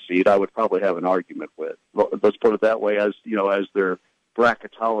 6 seed, I would probably have an argument with. Let's put it that way. As their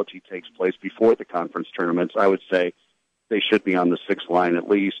bracketology takes place before the conference tournaments, I would say they should be on the 6th line at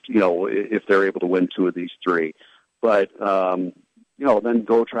least, if they're able to win 2 of these 3. But, then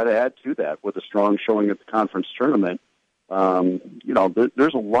go try to add to that with a strong showing at the conference tournament.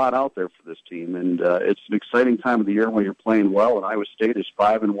 There's a lot out there for this team, and it's an exciting time of the year when you're playing well. And Iowa State is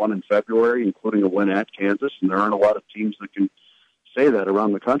 5-1 in February, including a win at Kansas. And there aren't a lot of teams that can say that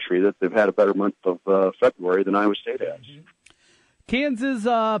around the country, that they've had a better month of February than Iowa State has. Kansas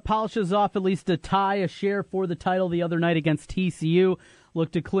polishes off at least a tie, a share for the title the other night against TCU.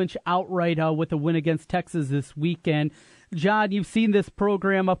 Looked to clinch outright with a win against Texas this weekend. John, you've seen this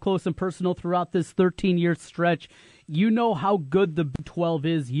program up close and personal throughout this 13-year stretch. You know how good the Big 12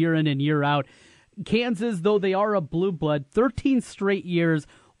 is year in and year out. Kansas, though they are a blue blood, 13 straight years.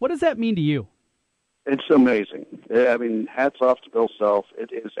 What does that mean to you? It's amazing. I mean, hats off to Bill Self.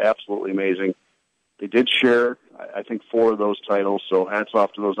 It is absolutely amazing. They did share, I think, 4 of those titles, so hats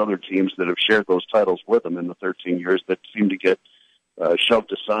off to those other teams that have shared those titles with them in the 13 years that seem to get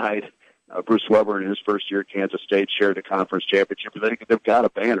shoved aside. Bruce Weber in his first year at Kansas State shared a conference championship. They've got a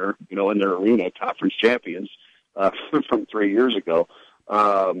banner, in their arena, conference champions. From 3 years ago.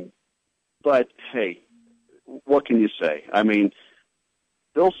 But, hey, what can you say? I mean,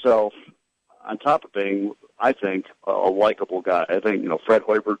 Bill Self, on top of being, I think, a likable guy, I think, Fred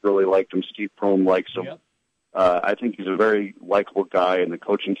Hoiberg really liked him. Steve Prohm likes him. Yep. I think he's a very likable guy in the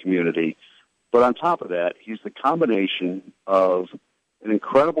coaching community. But on top of that, he's the combination of an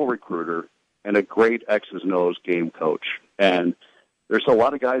incredible recruiter and a great X's and O's game coach. And there's a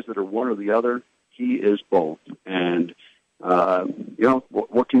lot of guys that are one or the other. He is both, and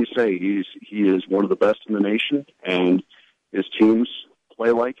what can you say? He is one of the best in the nation, and his teams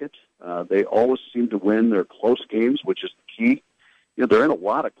play like it. They always seem to win their close games, which is the key. They're in a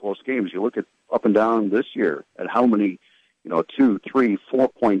lot of close games. You look at up and down this year at how many, 2, 3, 4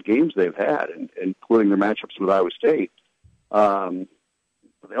 point games they've had, including their matchups with Iowa State. They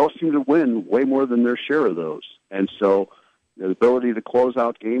all seem to win way more than their share of those, and so. The ability to close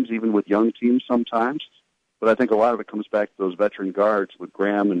out games, even with young teams sometimes. But I think a lot of it comes back to those veteran guards with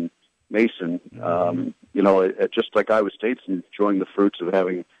Graham and Mason. Just like Iowa State's enjoying the fruits of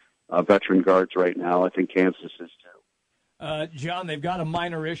having veteran guards right now, I think Kansas is too. John, they've got a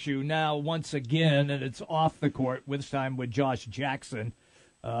minor issue now once again, and it's off the court, this time with Josh Jackson.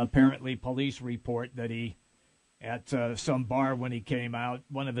 Apparently police report that he, at some bar when he came out,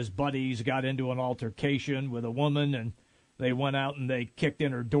 one of his buddies got into an altercation with a woman, and They went out and they kicked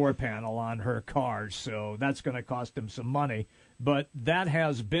in her door panel on her car, so that's going to cost them some money. But that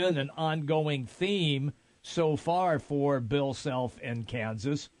has been an ongoing theme so far for Bill Self in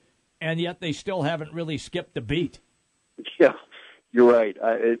Kansas, and yet they still haven't really skipped a beat. Yeah, you're right.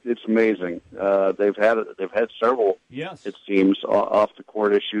 It's amazing. They've had several, yes, it seems, off the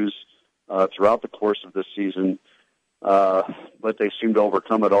court issues throughout the course of this season, but they seem to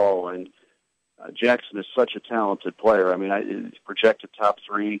overcome it all. And Jackson is such a talented player. I mean, he's projected top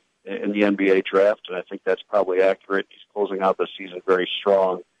 3 in the NBA draft, and I think that's probably accurate. He's closing out the season very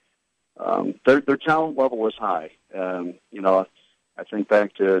strong. Their talent level is high. I think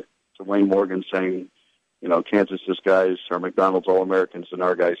back to Wayne Morgan saying, Kansas's guys are McDonald's All-Americans and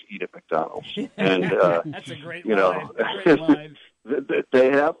our guys eat at McDonald's. And that's a great line. Great line.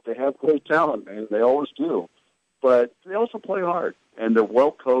 they have great talent, and they always do. But they also play hard, and they're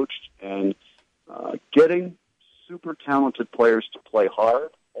well coached. And getting super talented players to play hard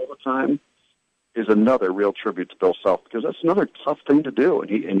all the time is another real tribute to Bill Self, because that's another tough thing to do, and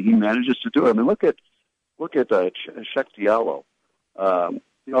he manages to do it. I mean, look at Cheick Diallo.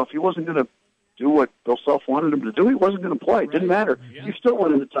 If he wasn't going to do what Bill Self wanted him to do, he wasn't going to play. It didn't matter. Yeah. He still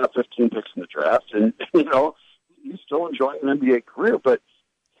went in the top 15 picks in the draft, and he's still enjoying an NBA career, but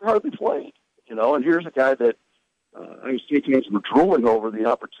he hardly played. And here's a guy that State teams were drooling over the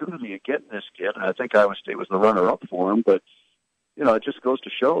opportunity of getting this kid, and I think Iowa State was the runner-up for him. But it just goes to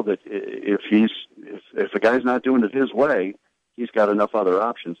show that if a guy's not doing it his way, he's got enough other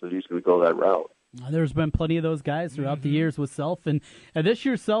options that he's going to go that route. There's been plenty of those guys throughout the years with Self, and this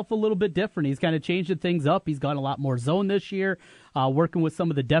year's Self a little bit different. He's kind of changing things up. He's gone a lot more zone this year, working with some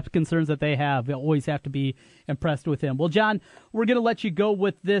of the depth concerns that they have. You always have to be impressed with him. Well, John, we're going to let you go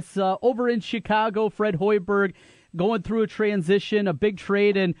with this. Over in Chicago, Fred Hoiberg going through a transition, a big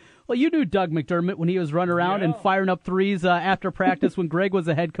trade, and you knew Doug McDermott when he was running around and firing up threes after practice when Greg was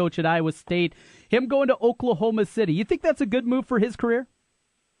the head coach at Iowa State. Him going to Oklahoma City, you think that's a good move for his career?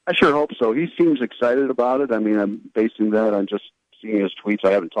 I sure hope so. He seems excited about it. I mean, I'm basing that on just seeing his tweets.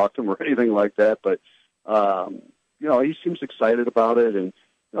 I haven't talked to him or anything like that, but he seems excited about it, and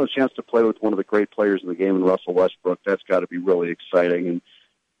a chance to play with one of the great players in the game, in Russell Westbrook. That's got to be really exciting.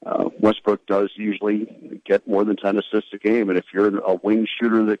 And Westbrook does usually get more than 10 assists a game, and if you're a wing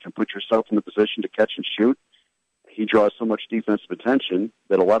shooter that can put yourself in the position to catch and shoot, he draws so much defensive attention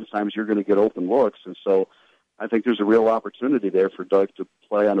that a lot of times you're going to get open looks, and so I think there's a real opportunity there for Doug to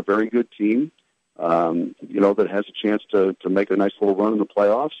play on a very good team, that has a chance to make a nice little run in the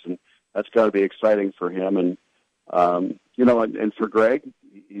playoffs, and that's got to be exciting for him. And and for Greg,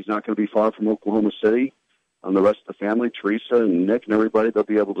 he's not going to be far from Oklahoma City. And the rest of the family, Teresa and Nick and everybody, they'll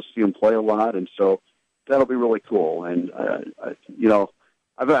be able to see him play a lot, and so that'll be really cool. And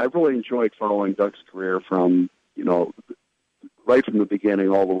I've really enjoyed following Doug's career from right from the beginning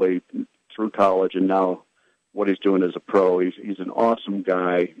all the way through college, and now what he's doing as a pro. He's an awesome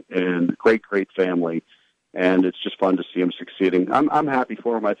guy and great family, and it's just fun to see him succeeding. I'm happy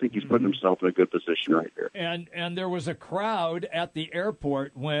for him. I think he's putting himself in a good position right here. And there was a crowd at the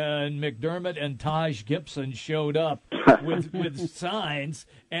airport when McDermott and Taj Gibson showed up with signs,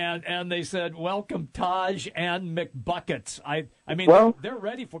 and they said, "Welcome Taj and McBuckets." I mean, they're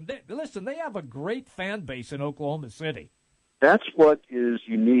ready for him. Listen, they have a great fan base in Oklahoma City. That's what is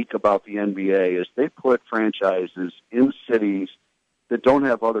unique about the NBA is they put franchises in cities that don't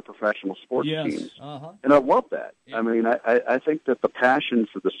have other professional sports teams. And I love that. Yeah. I mean, I think that the passion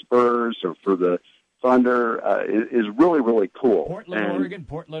for the Spurs or for the Thunder is really, really cool.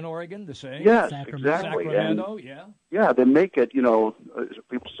 Portland, Oregon, the same. Yes, exactly. Sacramento, Yeah, they make it,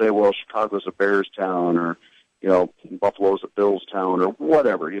 people say, well, Chicago's a Bears town or, Buffalo's a Bills town or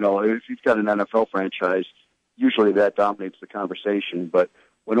whatever. If you've got an NFL franchise, usually that dominates the conversation. But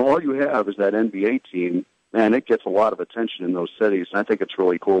when all you have is that NBA team, man, it gets a lot of attention in those cities. And I think it's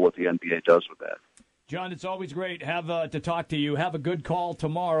really cool what the NBA does with that. John, it's always great to talk to you. Have a good call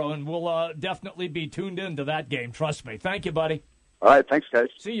tomorrow, and we'll definitely be tuned into that game. Trust me. Thank you, buddy. All right. Thanks, guys.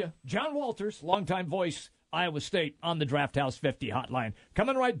 See you. John Walters, longtime voice, Iowa State, on the Draft House 50 hotline.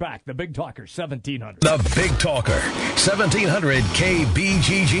 Coming right back, the Big Talker, 1700. The Big Talker, 1700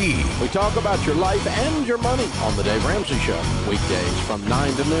 KBGG. We talk about your life and your money on the Dave Ramsey Show. Weekdays from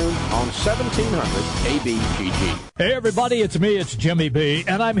 9 to noon on 1700 KBGG. Hey, everybody, it's me. It's Jimmy B.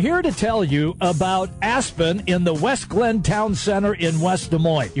 And I'm here to tell you about Aspen in the West Glen Town Center in West Des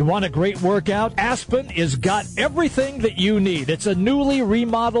Moines. You want a great workout? Aspen has got everything that you need. It's a newly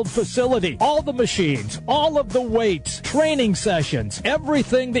remodeled facility. All the machines, all all of the weights, training sessions,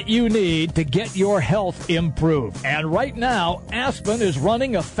 everything that you need to get your health improved. And right now, Aspen is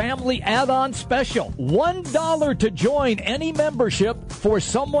running a family add-on special. $1 to join any membership for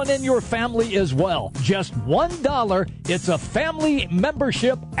someone in your family as well. Just $1. It's a family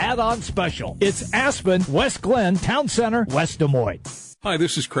membership add-on special. It's Aspen, West Glen, Town Center, West Des Moines. Hi,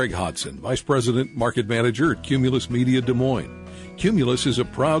 this is Craig Hodson, Vice President, Market Manager at Cumulus Media Des Moines. Cumulus is a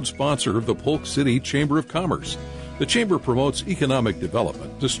proud sponsor of the Polk City Chamber of Commerce. The Chamber promotes economic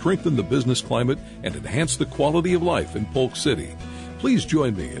development to strengthen the business climate and enhance the quality of life in Polk City. Please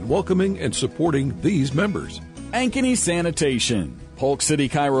join me in welcoming and supporting these members. Ankeny Sanitation, Polk City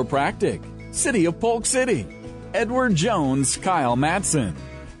Chiropractic, City of Polk City, Edward Jones, Kyle Matson,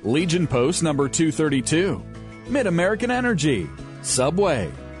 Legion Post number 232, Mid-American Energy,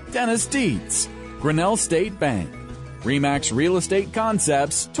 Subway, Dennis Dietz, Grinnell State Bank, Remax Real Estate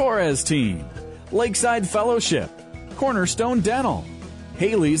Concepts, Torres Team, Lakeside Fellowship, Cornerstone Dental,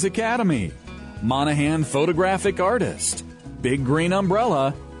 Haley's Academy, Monahan Photographic Artist, Big Green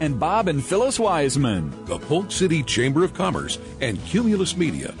Umbrella, and Bob and Phyllis Wiseman. The Polk City Chamber of Commerce and Cumulus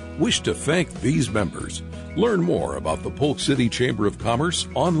Media wish to thank these members. Learn more about the Polk City Chamber of Commerce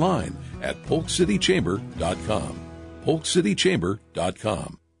online at polkcitychamber.com.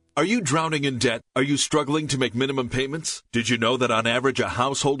 polkcitychamber.com. Are you drowning in debt? Are you struggling to make minimum payments? Did you know that on average a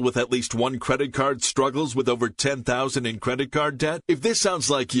household with at least one credit card struggles with over $10,000 in credit card debt? If this sounds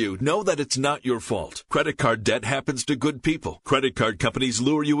like you, know that it's not your fault. Credit card debt happens to good people. Credit card companies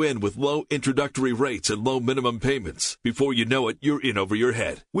lure you in with low introductory rates and low minimum payments. Before you know it, you're in over your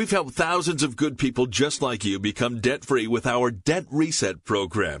head. We've helped thousands of good people just like you become debt-free with our Debt Reset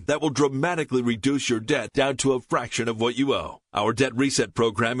program that will dramatically reduce your debt down to a fraction of what you owe. Our Debt Reset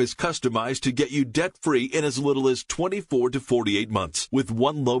program is customized to get you debt-free in as little as 24 to 48 months with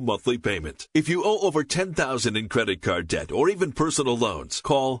one low monthly payment. If you owe over $10,000 in credit card debt or even personal loans,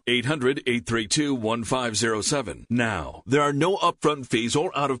 call 800-832-1507 now. There are no upfront fees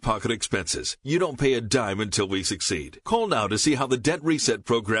or out-of-pocket expenses. You don't pay a dime until we succeed. Call now to see how the Debt Reset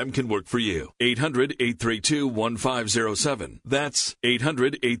program can work for you. 800-832-1507. That's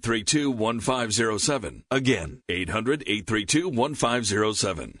 800-832-1507. Again, 800-832-1507.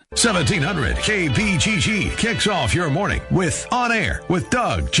 1700 KBGG kicks off your morning with On Air with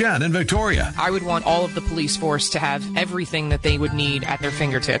Doug, Jen, and Victoria. I would want all of the police force to have everything that they would need at their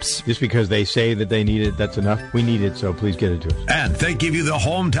fingertips. Just because they say that they need it, that's enough. We need it, so please get it to us. And they give you the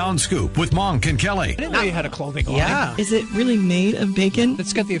hometown scoop with Monk and Kelly. I didn't know you had a clothing line. Yeah. Is it really made of bacon?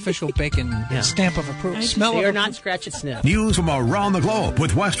 It's got the official bacon stamp of approval. Smell of not scratch and sniff. News from around the globe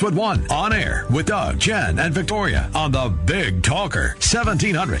with Westwood One. On Air with Doug, Jen, and Victoria on the Big Talker,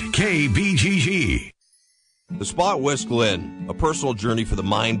 1700 KBGG. The Spa at West Glen, a personal journey for the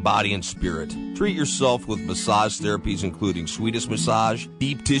mind, body, and spirit. Treat yourself with massage therapies including Swedish massage,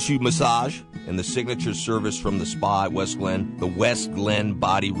 deep tissue massage, and the signature service from the Spa at West Glen, the West Glen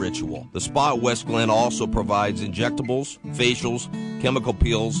Body Ritual. The Spa at West Glen also provides injectables, facials, chemical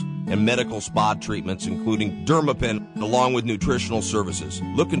peels, and medical spa treatments including Dermapen, along with nutritional services.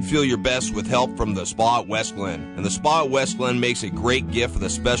 Look and feel your best with help from the Spa at West Glen. And the Spa at West Glen makes a great gift for the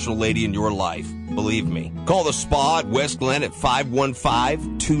special lady in your life. Believe me. Call the Spa at West Glen at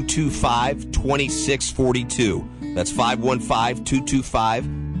 515-225-2642. That's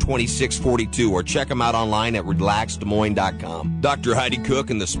 515-225-2642. Or check them out online at relaxdesmoines.com. Dr. Heidi Cook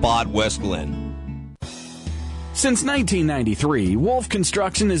and the Spa at West Glen. Since 1993, Wolf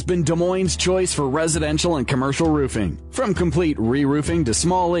Construction has been Des Moines' choice for residential and commercial roofing. From complete re-roofing to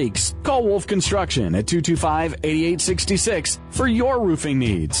small leaks, call Wolf Construction at 225-8866 for your roofing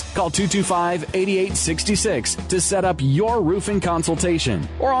needs. Call 225-8866 to set up your roofing consultation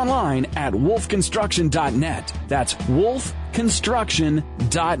or online at wolfconstruction.net. That's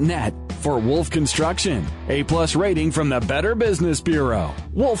wolfconstruction.net for Wolf Construction. A+ rating from the Better Business Bureau.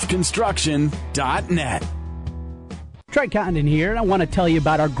 wolfconstruction.net. Trey Condon here, and I want to tell you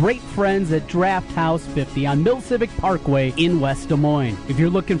about our great friends at Draft House 50 on Mill Civic Parkway in West Des Moines. If you're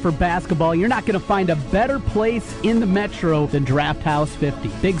looking for basketball, you're not going to find a better place in the metro than Draft House 50.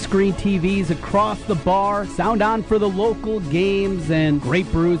 Big screen TVs across the bar, sound on for the local games, and great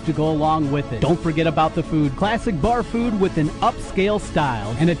brews to go along with it. Don't forget about the food. Classic bar food with an upscale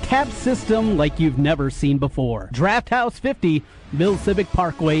style and a tap system like you've never seen before. Draft House 50, Mill Civic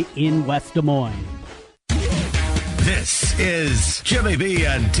Parkway in West Des Moines. This is Jimmy B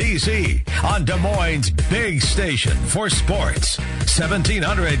and TC on Des Moines' big station for sports,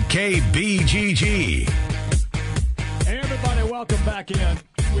 1700 KBGG. Hey, everybody, welcome back in.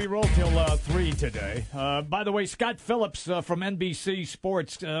 We roll till 3 today. By the way, Scott Phillips from NBC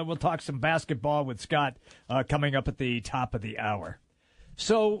Sports. We'll talk some basketball with Scott coming up at the top of the hour.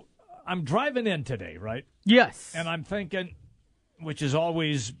 So I'm driving in today, right? Yes. And I'm thinking, which is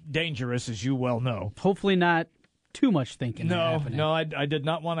always dangerous, as you well know. Hopefully not too much thinking. No, I did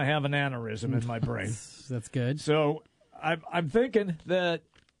not want to have an aneurysm in my brain. That's good. So I'm thinking that,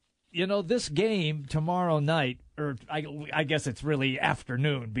 this game tomorrow night, or I guess it's really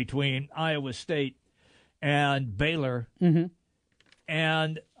afternoon, between Iowa State and Baylor. Mm-hmm.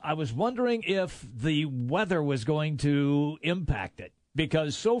 And I was wondering if the weather was going to impact it,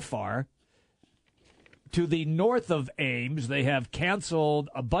 because so far, to the north of Ames, they have canceled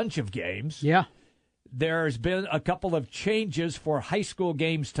a bunch of games. Yeah. There's been a couple of changes for high school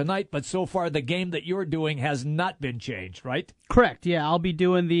games tonight, but so far the game that you're doing has not been changed, right? Correct, yeah. I'll be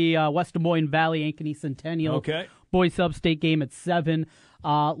doing the West Des Moines Valley Ankeny Centennial Boys Sub-State game at 7.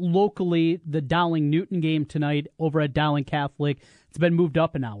 Locally, the Dowling-Newton game tonight over at Dowling Catholic, it's been moved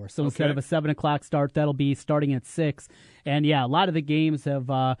up an hour. So instead of a 7 o'clock start, that'll be starting at 6. And, yeah, a lot of the games have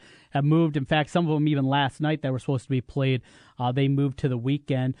moved. In fact, some of them even last night that were supposed to be played, they moved to the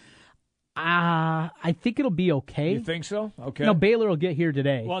weekend. I think it'll be okay. You think so? Okay. No, Baylor will get here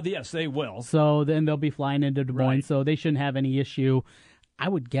today. Well, yes, they will. So then they'll be flying into Des Moines, Right. so they shouldn't have any issue. I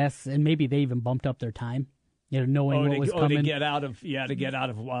would guess, and maybe they even bumped up their time, knowing what was coming. To get out of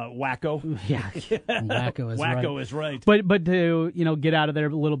Wacko. Yeah, Wacko is right. Wacko is right. But to get out of there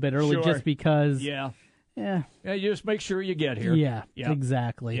a little bit early, Sure. just because. Yeah. Yeah. Yeah. You just make sure you get here. Yeah. Yep.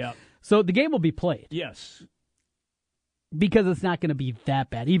 Exactly. Yep. So the game will be played. Yes. Because it's not going to be that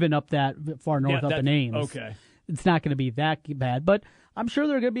bad, even up that far north up in Ames. Okay. It's not going to be that bad, but I'm sure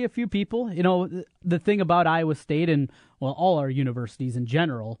there are going to be a few people. The thing about Iowa State and, all our universities in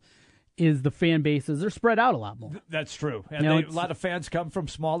general is the fan bases are spread out a lot more. That's true. And a lot of fans come from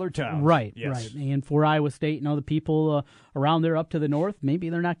smaller towns. Right, Yes. right. And for Iowa State, the people around there up to the north, maybe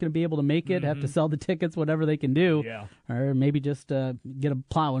they're not going to be able to make it, have to sell the tickets, whatever they can do. Yeah. Or maybe just get a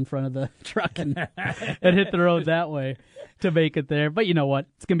plow in front of the truck and hit the road that way to make it there. But you know what?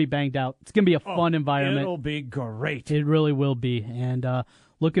 It's going to be banged out. It's going to be a fun environment. It'll be great. It really will be. And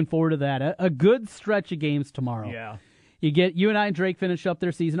looking forward to that. A good stretch of games tomorrow. Yeah. You and I and Drake finish up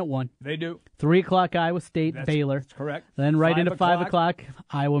their season at 1. They do. 3 o'clock, Iowa State, Baylor. That's correct. Then right into 5 o'clock,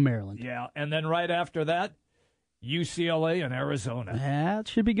 Iowa, Maryland. Yeah, and then right after that, UCLA and Arizona. That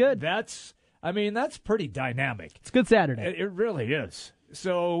should be good. That's pretty dynamic. It's a good Saturday. It really is.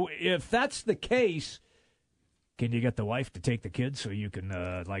 So if that's the case, can you get the wife to take the kids so you can,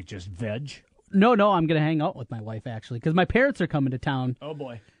 just veg? No, I'm going to hang out with my wife, actually, because my parents are coming to town. Oh,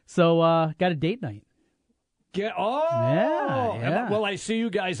 boy. So got a date night. Yeah. Will I see you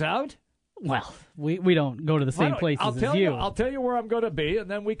guys out? Well, we don't go to the same places as you. I'll tell you where I'm going to be, and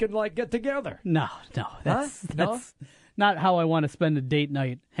then we can get together. No, that's not how I want to spend a date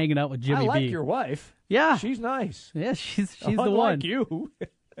night, hanging out with Jimmy B. I like your wife. Yeah, she's nice. Yeah, she's the Unlike one. You.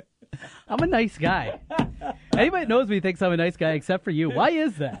 I'm a nice guy. Anybody that knows me thinks I'm a nice guy except for you. Why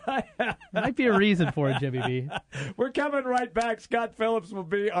is that? Might be a reason for it, Jimmy B. We're coming right back. Scott Phillips will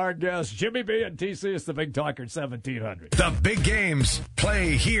be our guest. Jimmy B and TC is the Big Talker 1700. The big games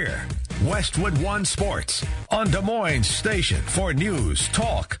play here. Westwood One Sports on Des Moines Station for news,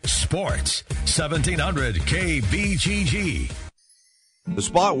 talk, sports. 1700 KBGG. The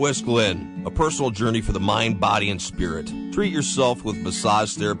Spa at West Glen, a personal journey for the mind, body, and spirit. Treat yourself with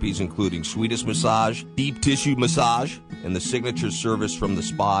massage therapies including Swedish massage, deep tissue massage, and the signature service from the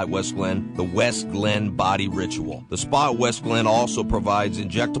Spa at West Glen, the West Glen Body Ritual. The Spa at West Glen also provides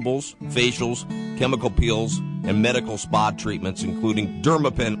injectables, facials, chemical peels, and medical spa treatments including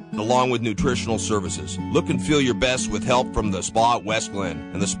Dermapen, along with nutritional services. Look and feel your best with help from the Spa at West Glen.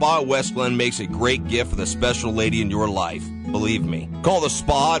 And the Spa at West Glen makes a great gift for the special lady in your life. Believe me. Call the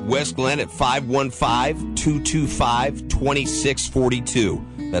Spa at West Glen at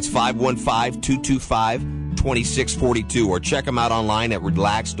 515-225-2642. That's 515-225-2642. Or check them out online at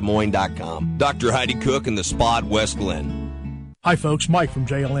relaxdesmoines.com. Dr. Heidi Cook and the Spa at West Glen. Hi folks, Mike from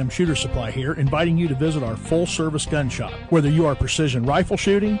JLM Shooter Supply here, inviting you to visit our full-service gun shop. Whether you are precision rifle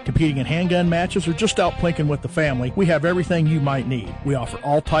shooting, competing in handgun matches, or just out plinking with the family, we have everything you might need. We offer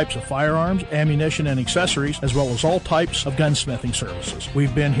all types of firearms, ammunition, and accessories, as well as all types of gunsmithing services.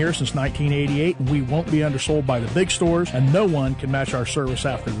 We've been here since 1988, and we won't be undersold by the big stores, and no one can match our service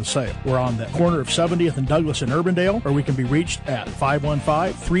after the sale. We're on the corner of 70th and Douglas in Urbandale, or we can be reached at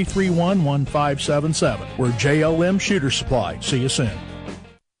 515-331-1577. We're JLM Shooter Supply. See you soon.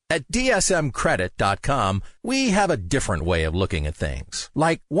 At DSMCredit.com, we have a different way of looking at things.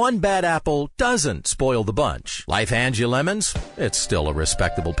 Like one bad apple doesn't spoil the bunch. Life hands you lemons, it's still a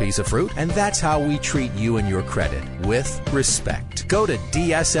respectable piece of fruit, and that's how we treat you and your credit, with respect. Go to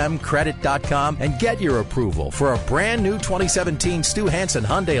dsmcredit.com and get your approval for a brand new 2017 Stu Hansen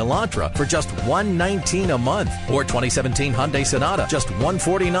Hyundai Elantra for just $119 a month, or 2017 Hyundai Sonata just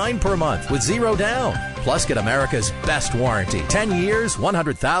 $149 per month with zero down. Plus, get America's best warranty, 10 years,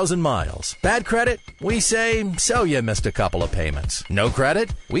 100,000 miles. Bad credit? We say, so you missed a couple of payments. No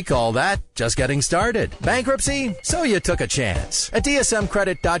credit? We call that just getting started. Bankruptcy? So you took a chance. At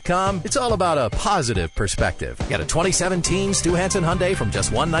dsmcredit.com, it's all about a positive perspective. Get a 2017 Stu Hansen Hyundai from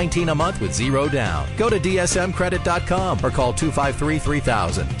just $119 a month with zero down. Go to dsmcredit.com or call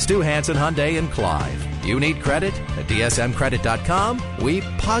 253-3000. Stu Hansen Hyundai in Clive. You need credit? At dsmcredit.com, we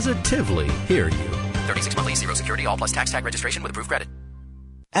positively hear you. 36 monthly, zero security, all plus tax tag registration with approved credit.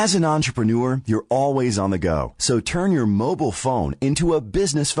 As an entrepreneur, you're always on the go. So turn your mobile phone into a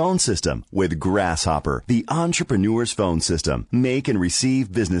business phone system with Grasshopper, the entrepreneur's phone system. Make and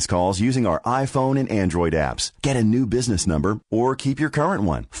receive business calls using our iPhone and Android apps. Get a new business number or keep your current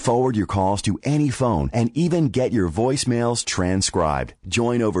one. Forward your calls to any phone and even get your voicemails transcribed.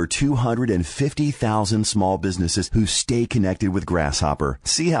 Join over 250,000 small businesses who stay connected with Grasshopper.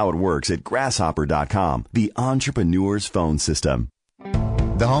 See how it works at grasshopper.com, the entrepreneur's phone system.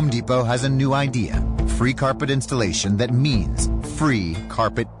 The Home Depot has a new idea. Free carpet installation that means free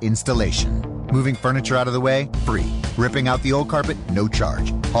carpet installation. Moving furniture out of the way? Free. Ripping out the old carpet? No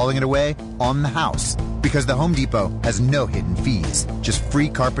charge. Hauling it away? On the house. Because the Home Depot has no hidden fees. Just free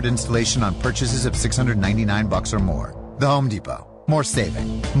carpet installation on purchases of $699 or more. The Home Depot. More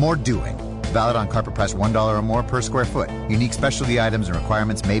saving. More doing. Valid on carpet price $1 or more per square foot. Unique specialty items and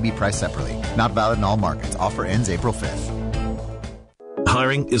requirements may be priced separately. Not valid in all markets. Offer ends April 5th.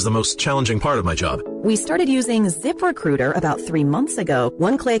 Hiring is the most challenging part of my job. We started using ZipRecruiter about 3 months ago.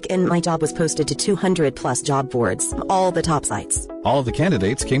 One click and my job was posted to 200 plus job boards, all the top sites. All of the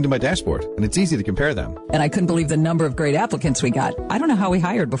candidates came to my dashboard, and it's easy to compare them. And I couldn't believe the number of great applicants we got. I don't know how we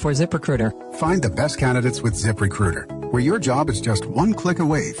hired before ZipRecruiter. Find the best candidates with ZipRecruiter, where your job is just one click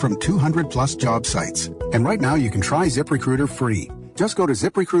away from 200 plus job sites. And right now you can try ZipRecruiter free. Just go to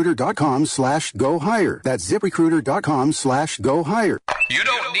ZipRecruiter.com/go-hire. That's ZipRecruiter.com/go-hire. You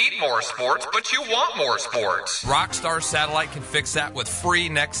don't need more sports, but you want more sports. Rockstar Satellite can fix that with free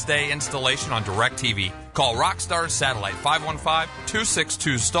next-day installation on DirecTV. Call Rockstar Satellite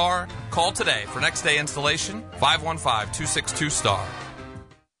 515-262-STAR. Call today for next-day installation, 515-262-STAR.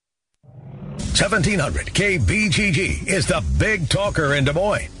 1700 KBGG is the big talker in Des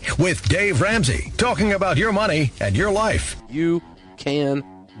Moines with Dave Ramsey talking about your money and your life. You can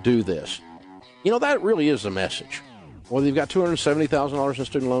do this. You know, that really is the message. Whether you've got $270,000 in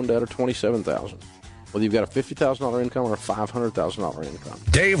student loan debt or $27,000, whether you've got a $50,000 income or a $500,000 income.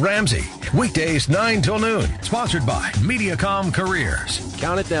 Dave Ramsey, weekdays 9 till noon, sponsored by Mediacom Careers.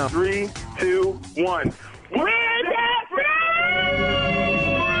 Count it down. 3, 2, 1.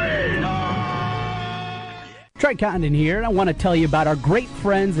 Trey Condon here, and I want to tell you about our great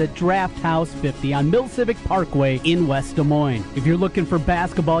friends at Draft House 50 on Mill Civic Parkway in West Des Moines. If you're looking for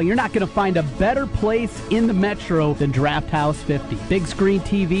basketball, you're not going to find a better place in the metro than Draft House 50. Big screen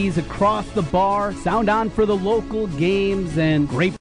TVs across the bar, sound on for the local games, and great